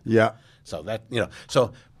eat that. Yeah. So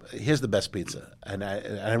So here's the best pizza, and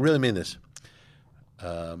I really mean this.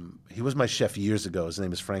 He was my chef years ago. His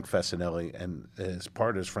name is Frank Fasinelli, and his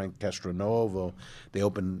partner is Frank Castronovo. They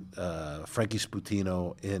opened Frankie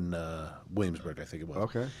Sputino in Williamsburg, I think it was.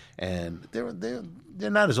 Okay. And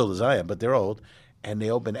they're not as old as I am, but they're old. And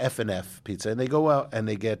they open F&F Pizza, and they go out and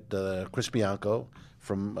they get Chris Bianco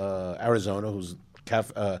from Arizona, who's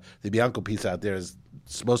the Bianco pizza out there is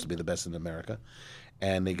supposed to be the best in America.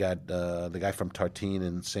 And they got the guy from Tartine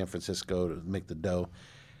in San Francisco to make the dough.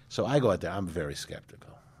 So I go out there. I'm very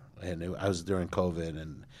skeptical. And I was during COVID,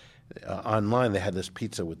 and online they had this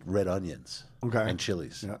pizza with red onions and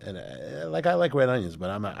chilies. Yeah. And I like red onions, but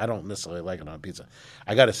I don't necessarily like it on pizza.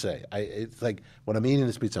 I got to say, it's like when I'm eating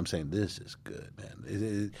this pizza, I'm saying this is good,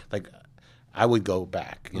 man. Like I would go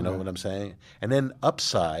back. You know what I'm saying? And then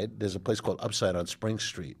Upside, there's a place called Upside on Spring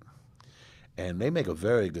Street, and they make a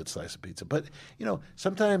very good slice of pizza. But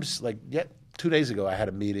sometimes 2 days ago I had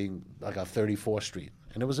a meeting like on 34th Street,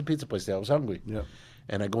 and there was a pizza place there. I was hungry. Yeah.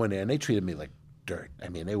 And I go in there, and they treated me like dirt. I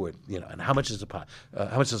mean, they were, and how much is the pot?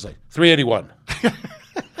 How much is it? Like $3.81.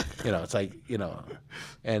 It's like,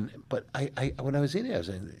 but I when I was in there, I was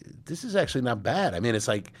saying, this is actually not bad. I mean, it's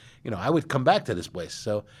like, I would come back to this place.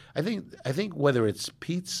 So I think whether it's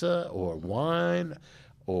pizza or wine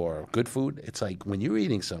or good food, it's like when you're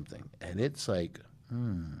eating something and it's like,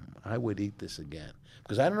 I would eat this again.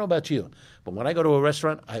 Because I don't know about you, but when I go to a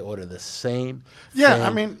restaurant, I order the same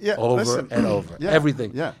thing over and over.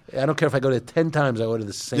 Everything. Yeah. I don't care if I go there 10 times, I order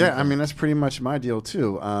the same thing. Yeah, I mean, that's pretty much my deal,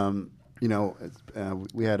 too.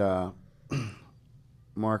 We had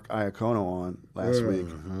Mark Iacono on last week,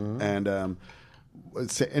 and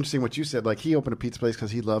it's interesting what you said. Like, he opened a pizza place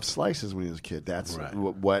because he loved slices when he was a kid. That's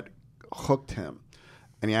what hooked him.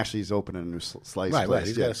 And he's opening a new slice place. Right,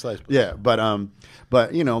 he's got a slice place. Yeah, but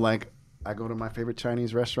I go to my favorite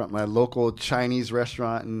Chinese restaurant, my local Chinese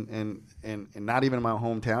restaurant, and not even in my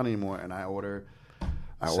hometown anymore. And I order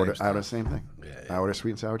the same thing. Yeah. I order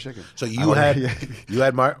sweet and sour chicken. So you had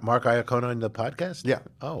Mark Iacono on the podcast? Yeah.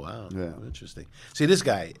 Oh wow. Yeah. Interesting. See, this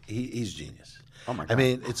guy, he's genius. Oh my God. I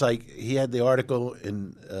mean, it's like he had the article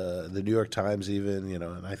in the New York Times, even,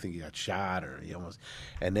 and I think he got shot or he almost,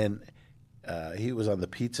 and then he was on the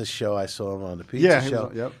pizza show. I saw him on the pizza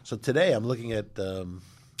show. Yep. So today I'm looking at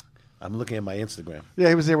my Instagram. Yeah,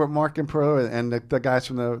 he was there with Mark and Pro and the guys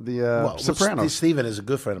from the Sopranos. Steven is a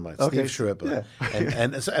good friend of mine. Okay. Steve Sharippa.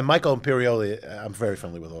 Yeah. And Michael Imperioli, I'm very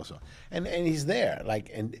friendly with also. And he's there.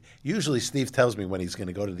 And usually Steve tells me when he's going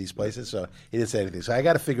to go to these places, so he didn't say anything. So I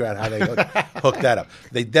got to figure out how they hook that up.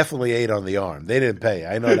 They definitely ate on the arm. They didn't pay.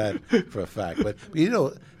 I know that for a fact. But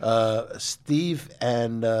Steve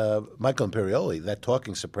and Michael Imperioli, that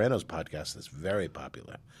Talking Sopranos podcast is very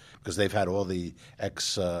popular. Because they've had all the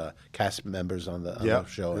ex-cast members on the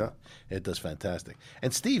show. Yeah. And it does fantastic.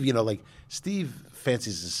 And Steve, Steve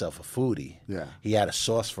fancies himself a foodie. Yeah. He had a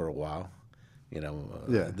sauce for a while.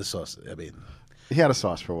 The sauce, I mean. He had a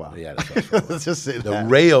sauce for a while. He had a sauce for a while. Let's just say The that.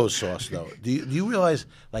 Rayo sauce, though. Do you realize,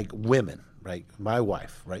 women, right? My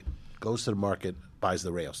wife, right, goes to the market, buys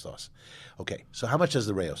the Rayo sauce. Okay, so how much does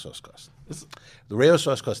the Rayo sauce cost? The Rayo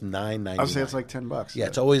sauce costs $9.99. I would say it's like $10. Yeah,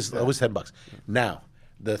 it's always $10. Now,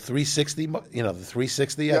 the 360,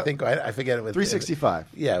 Yeah. I think, I forget it. $3.65.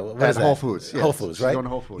 Yeah, what At is that? Whole Foods. Yeah. Whole Foods, She's right? going to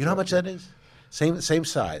Whole Foods, You know how yeah. much that is? Same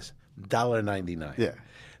size, $1.99. Yeah.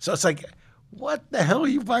 So it's like, what the hell are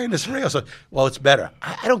you buying this Rayo sauce? Well, it's better.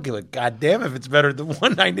 I don't give a goddamn if it's better than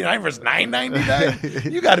 $1.99 versus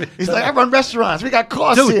 $9.99. You got to. He's like, I run restaurants. We got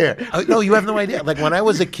costs here. No, you have no idea. Like when I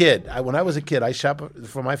was a kid, I shop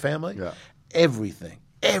for my family. Yeah.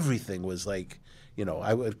 Everything was like,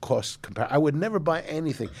 I would I would never buy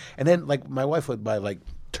anything. And then my wife would buy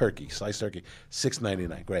turkey, sliced turkey,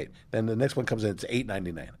 $6.99. Great. Then the next one comes in, it's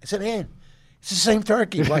 $8.99. I said, man, it's the same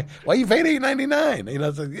turkey. Why you paying $8.99?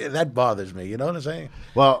 It's like, that bothers me. You know what I'm saying?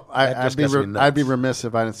 Well, That just gets me I'd be nuts. remiss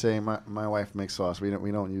if I didn't say my wife makes sauce. We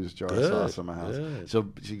don't use jar sauce in my house. Good. She'll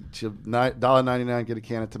 $1.99 get a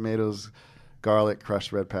can of tomatoes, garlic,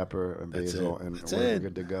 crushed red pepper, and That's basil, it. and That's we're it.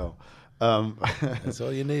 good to go. That's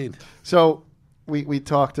all you need. So we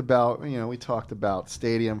talked about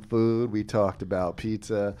stadium food. We talked about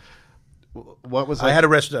pizza. What was I had a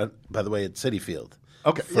restaurant, by the way, at Citi Field.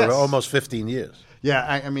 Okay, For yes. almost 15 years. Yeah,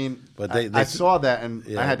 I mean, But I saw that, and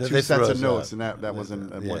yeah, I had they two sets threw of us notes, out. and that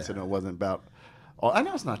wasn't Yeah. once, and it wasn't about. Oh, I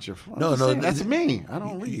know it's not your fault. No, I'm just no, saying, that's me. I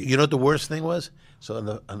don't read. You know what the worst thing was? So on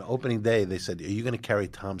the opening day, they said, "Are you going to carry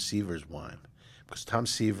Tom Seaver's wine?" Because Tom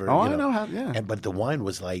Seaver. Oh, I know how. Yeah, But the wine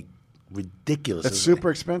was ridiculous. it's super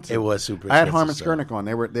expensive. It was super I had expensive. Harmon so- Skurnick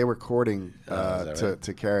on. They were courting is that right?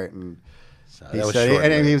 to carry it, and so he that was said, short,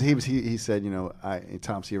 and right? he said,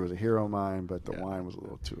 Tom Seaver was a hero of mine, but the wine was a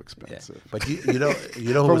little too Yeah. expensive. But you know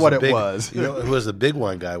who For was what the it big, was. You know who was the big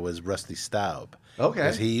wine guy was Rusty Staub. Okay.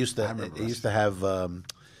 'Cause he used I remember to have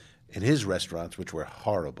in his restaurants, which were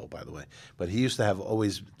horrible, by the way. But he used to have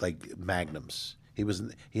always magnums.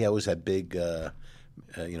 He always had big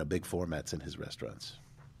big formats in his restaurants.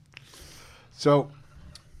 So,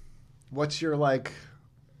 what's your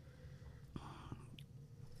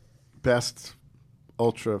best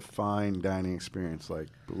ultra fine dining experience? Like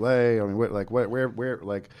Boulay? I mean,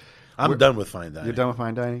 where? I'm done with fine dining. You're done with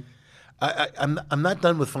fine dining? I'm not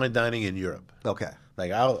done with fine dining in Europe. Okay.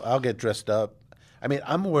 I'll get dressed up. I mean,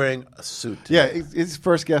 I'm wearing a suit. Yeah, today. it's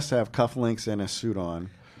first guest to have cufflinks and a suit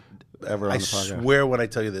on. Ever on I the podcast? swear when I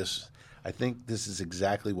tell you this, I think this is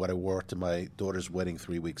exactly what I wore to my daughter's wedding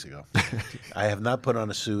 3 weeks ago. I have not put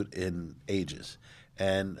on a suit in ages,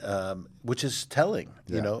 and which is telling.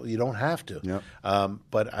 Yeah. You don't have to. Yep.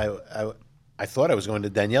 But I thought I was going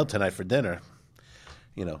to Danielle tonight for dinner.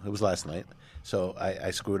 It was last night, so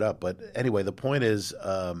I screwed up. But anyway, the point is,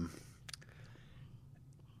 I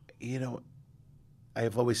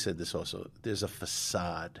have always said this also. There's a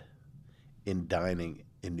facade in dining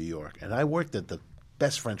in New York. And I worked at the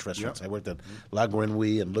best French restaurants. Yep. I worked at La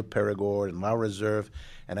Grenouille and Le Périgord and La Réserve,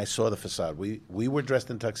 and I saw the facade. We were dressed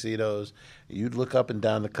in tuxedos. You'd look up and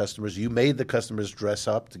down the customers. You made the customers dress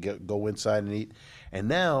up to go inside and eat. And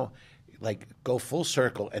now, go full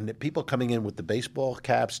circle, and the people coming in with the baseball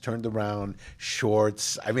caps turned around,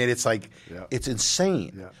 shorts. I mean, it's it's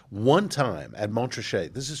insane. Yeah. One One time at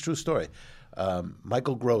Montrachet, this is a true story,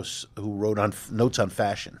 Michael Gross, who wrote on Notes on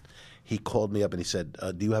Fashion, he called me up and he said,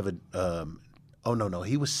 do you have a oh, no.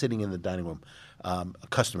 He was sitting in the dining room. A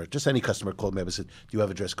customer, just any customer, called me up and said, do you have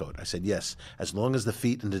a dress code? I said, yes. As long as the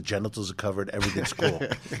feet and the genitals are covered, everything's cool.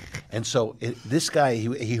 And so this guy,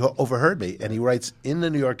 he overheard me, and he writes in the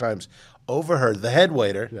New York Times, overheard the head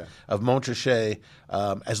waiter of Montrachet,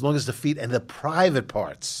 as long as the feet and the private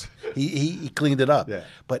parts, he cleaned it up. Yeah.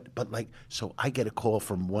 But so I get a call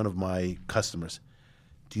from one of my customers.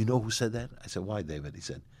 Do you know who said that? I said, why, David? He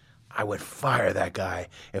said, I would fire that guy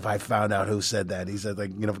if I found out who said that. He said,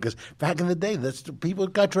 like, you know, because back in the day, people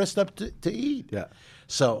got dressed up to eat. Yeah.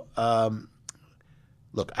 So,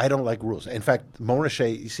 look, I don't like rules. In fact,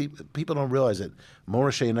 Montrachet, you see, people don't realize it.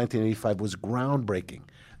 Montrachet in 1985 was groundbreaking.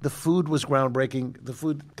 The food was groundbreaking. The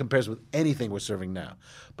food compares with anything we're serving now.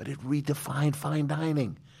 But it redefined fine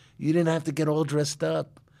dining. You didn't have to get all dressed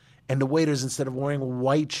up. And the waiters, instead of wearing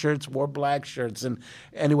white shirts, wore black shirts. And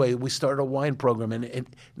anyway, we started a wine program. And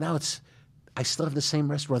now I still have the same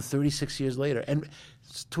restaurant 36 years later. And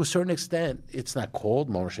to a certain extent, it's not called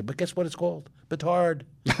Montrachet, but guess what it's called? Betard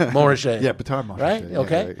Montrachet. Yeah, Betard Montrachet. Right? Yeah,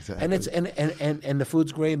 Okay. yeah, exactly. And it's and the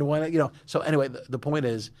food's great and the wine, you know. So anyway, the point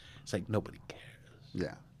is, it's like nobody cares.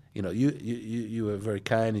 Yeah. You know, you were very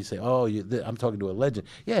kind. You say, "Oh, I'm talking to a legend."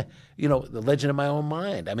 Yeah, you know, the legend in my own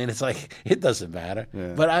mind. I mean, it's like it doesn't matter.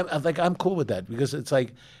 Yeah. But I'm cool with that because it's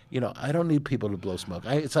like, you know, I don't need people to blow smoke.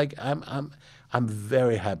 It's like I'm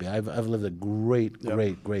very happy. I've lived a great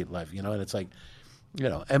life. You know, and it's like, you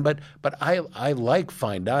know, but I like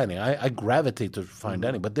fine dining. I gravitate to fine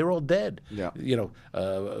dining, but they're all dead. Yeah. You know,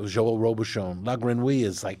 Joel Robuchon, La Grenouille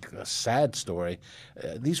is like a sad story.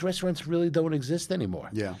 These restaurants really don't exist anymore.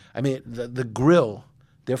 Yeah. I mean, the grill,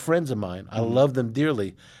 they're friends of mine. I love them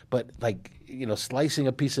dearly, but like, you know, slicing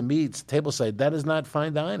a piece of meat tableside, that is not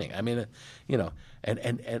fine dining. I mean, you know, and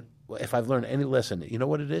if I've learned any lesson, you know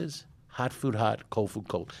what it is? Hot food hot, cold food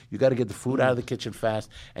cold. You got to get the food out of the kitchen fast,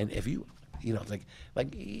 and if you know,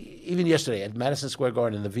 like even yesterday at Madison Square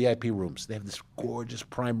Garden in the VIP rooms, they have this gorgeous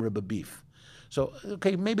prime rib of beef. So,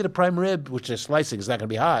 okay, maybe the prime rib, which they're slicing, is not going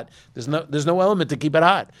to be hot. There's no element to keep it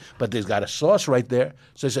hot. But there's got a sauce right there.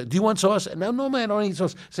 So I said, "Do you want sauce?" And no, man, I don't eat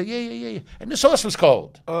sauce. I said, yeah. And the sauce was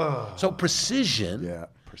cold. So precision. Yeah,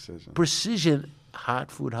 precision. Precision, hot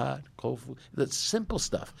food hot, cold food. The simple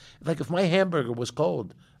stuff. Like if my hamburger was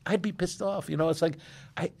cold, I'd be pissed off. You know, it's like,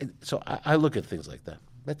 I look at things like that.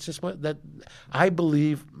 That's just that I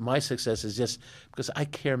believe my success is just because I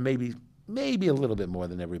care maybe a little bit more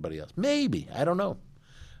than everybody else. Maybe. I don't know.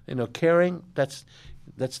 You know, caring, that's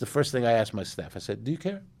the first thing I ask my staff. I said, "Do you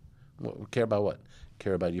care? Care about what?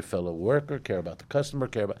 Care about your fellow worker, care about the customer,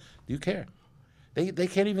 do you care?" They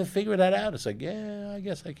can't even figure that out. It's like, yeah, I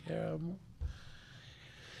guess I care.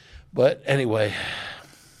 But anyway,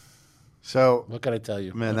 So, what can I tell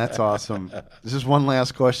you? man, that's awesome. This is one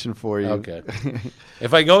last question for you. Okay.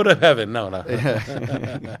 If I go to heaven, no.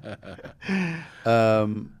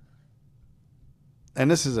 And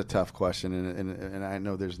this is a tough question, and I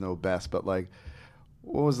know there's no best, but like,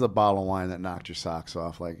 what was the bottle of wine that knocked your socks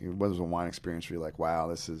off? Like, what was a wine experience where you're like, wow,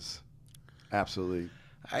 this is absolutely...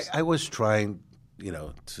 I was trying, you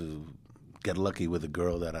know, to get lucky with a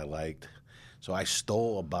girl that I liked. So I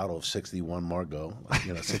stole a bottle of 61 Margaux.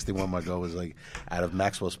 You know, 61 Margaux was like out of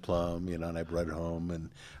Maxwell's Plum, you know, and I brought it home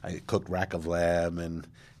and I cooked rack of lamb and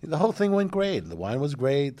the whole thing went great. The wine was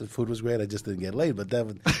great, the food was great. I just didn't get laid, but that,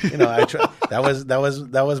 you know,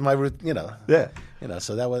 that was my, you know, Yeah. You know,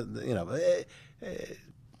 so that was,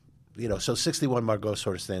 you know, so 61 Margaux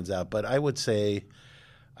sort of stands out. But I would say,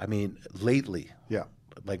 I mean, lately, Yeah.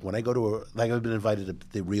 like when I go to I've been invited to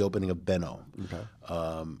the reopening of Benno. Okay.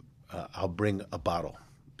 I'll bring a bottle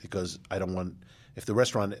because I don't want if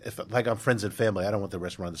I'm friends and family, I don't want the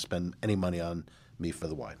restaurant to spend any money on me for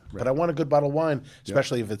the wine. Right. But I want a good bottle of wine,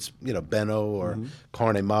 especially if it's, you know, Benno or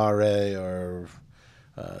Carne Mare or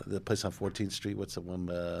the place on 14th Street. What's the one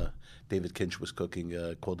David Kinch was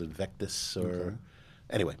cooking called Invictus or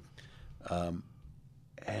anyway.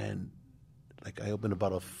 And like I opened a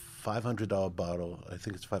bottle, $500 bottle. I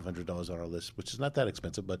think it's $500 on our list, which is not that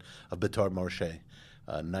expensive, but a Betard Montrachet.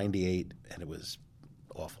 98, and it was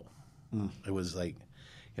awful. It was like,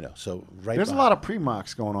 you know, so right. There's a lot of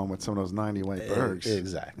pre-mocks going on with some of those 90-weight bergs.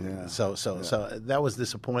 Exactly. Yeah. So that was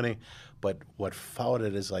disappointing. But what followed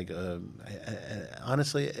it is like,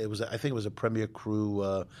 honestly, it was. I think it was a Premier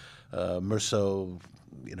Cru Merceau,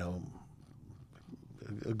 you know,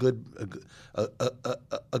 a good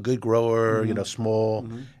grower, you know, small,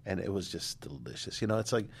 and it was just delicious. You know,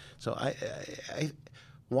 it's like so. I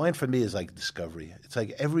wine for me is like discovery. It's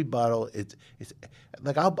like every bottle. It's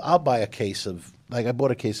like I'll buy a case of like I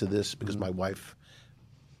bought a case of this because my wife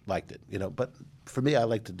liked it, you know. But for me, I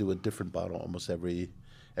like to do a different bottle almost every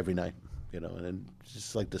night, you know, and it's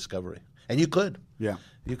just like discovery. And you could,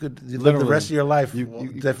 live the rest of your life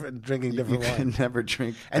drinking different wine. You can never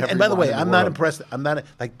drink. And by the way, I'm not impressed. I'm not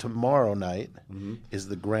like tomorrow night is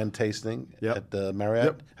the grand tasting at the Marriott.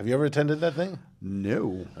 Yep. Have you ever attended that thing?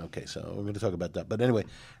 No. Okay, so we're going to talk about that. But anyway,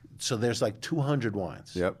 so there's like 200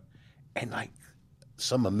 wines. Yep. And like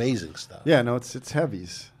some amazing stuff. Yeah, no, it's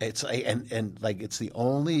heavies. It's and like it's the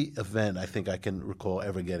only event I think I can recall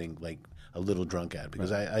ever getting like a little drunk at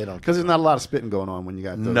because I don't because there's not a lot of spitting going on when you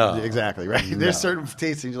got exactly right. No. There's certain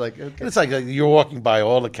tastings you're like okay. It's like you're walking by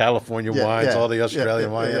all the California wines, yeah, all the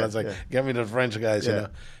Australian wines. yeah, It's like get me the French guys, you know,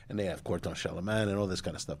 and they have Corton Charlemagne and all this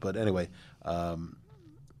kind of stuff. But anyway,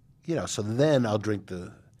 you know, so then I'll drink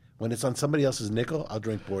when it's on somebody else's nickel, I'll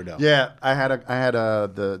drink Bordeaux. Yeah, I had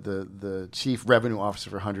the chief revenue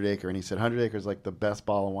officer for 100 Acre, and he said 100 Acre is like the best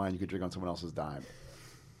bottle of wine you could drink on someone else's dime.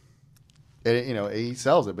 And, you know, he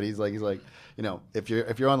sells it, but he's like, you know, if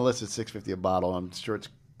you're on the list, it's $6.50 a bottle. I'm sure it's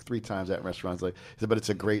 3 times that in restaurants. Like, but it's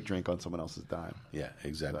a great drink on someone else's dime. Yeah,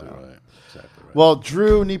 exactly right. Exactly right. Well,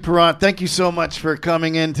 Drew Nieporent, thank you so much for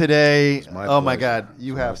coming in today. My my God,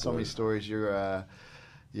 you have so pleasure. many stories.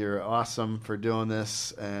 You're awesome for doing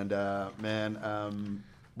this, and man,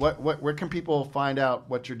 where can people find out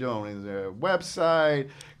what you're doing? Is there a website?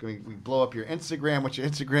 Can we blow up your Instagram? What's your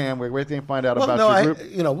Instagram? Where can they find out about your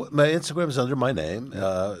group? You know, my Instagram is under my name.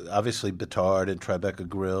 Obviously, Betard and Tribeca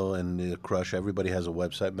Grill and Crush. Everybody has a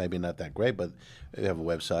website. Maybe not that great, but they have a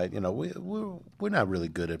website. You know, we're not really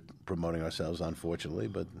good at promoting ourselves, unfortunately,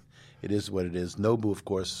 but it is what it is. Nobu, of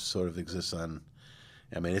course, sort of exists on.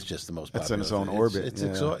 I mean, it's just the most popular. It's in its own orbit.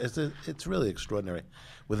 It's really extraordinary,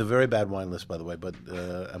 with a very bad wine list, by the way. But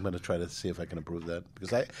I'm going to try to see if I can improve that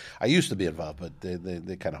because I used to be involved, but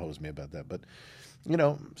they kind of hosed me about that. But you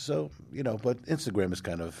know, but Instagram is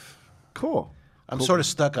kind of cool. I'm sort of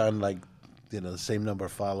stuck on like the same number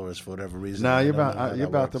of followers for whatever reason. No, you're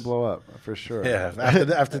about to blow up for sure. Yeah,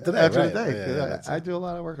 after today. After right. today, Yeah, I do a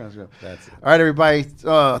lot of work on this. That's it. All right, everybody.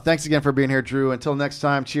 Thanks again for being here, Drew. Until next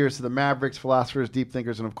time, cheers to the Mavericks, philosophers, deep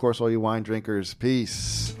thinkers, and of course, all you wine drinkers.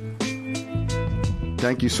 Peace.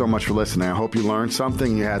 Thank you so much for listening. I hope you learned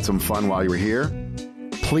something. You had some fun while you were here.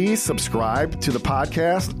 Please subscribe to the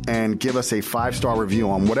podcast and give us a 5-star review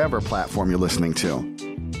on whatever platform you're listening to.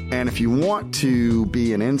 And if you want to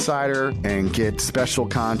be an insider and get special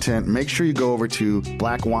content, make sure you go over to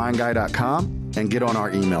blackwineguy.com and get on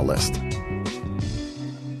our email list.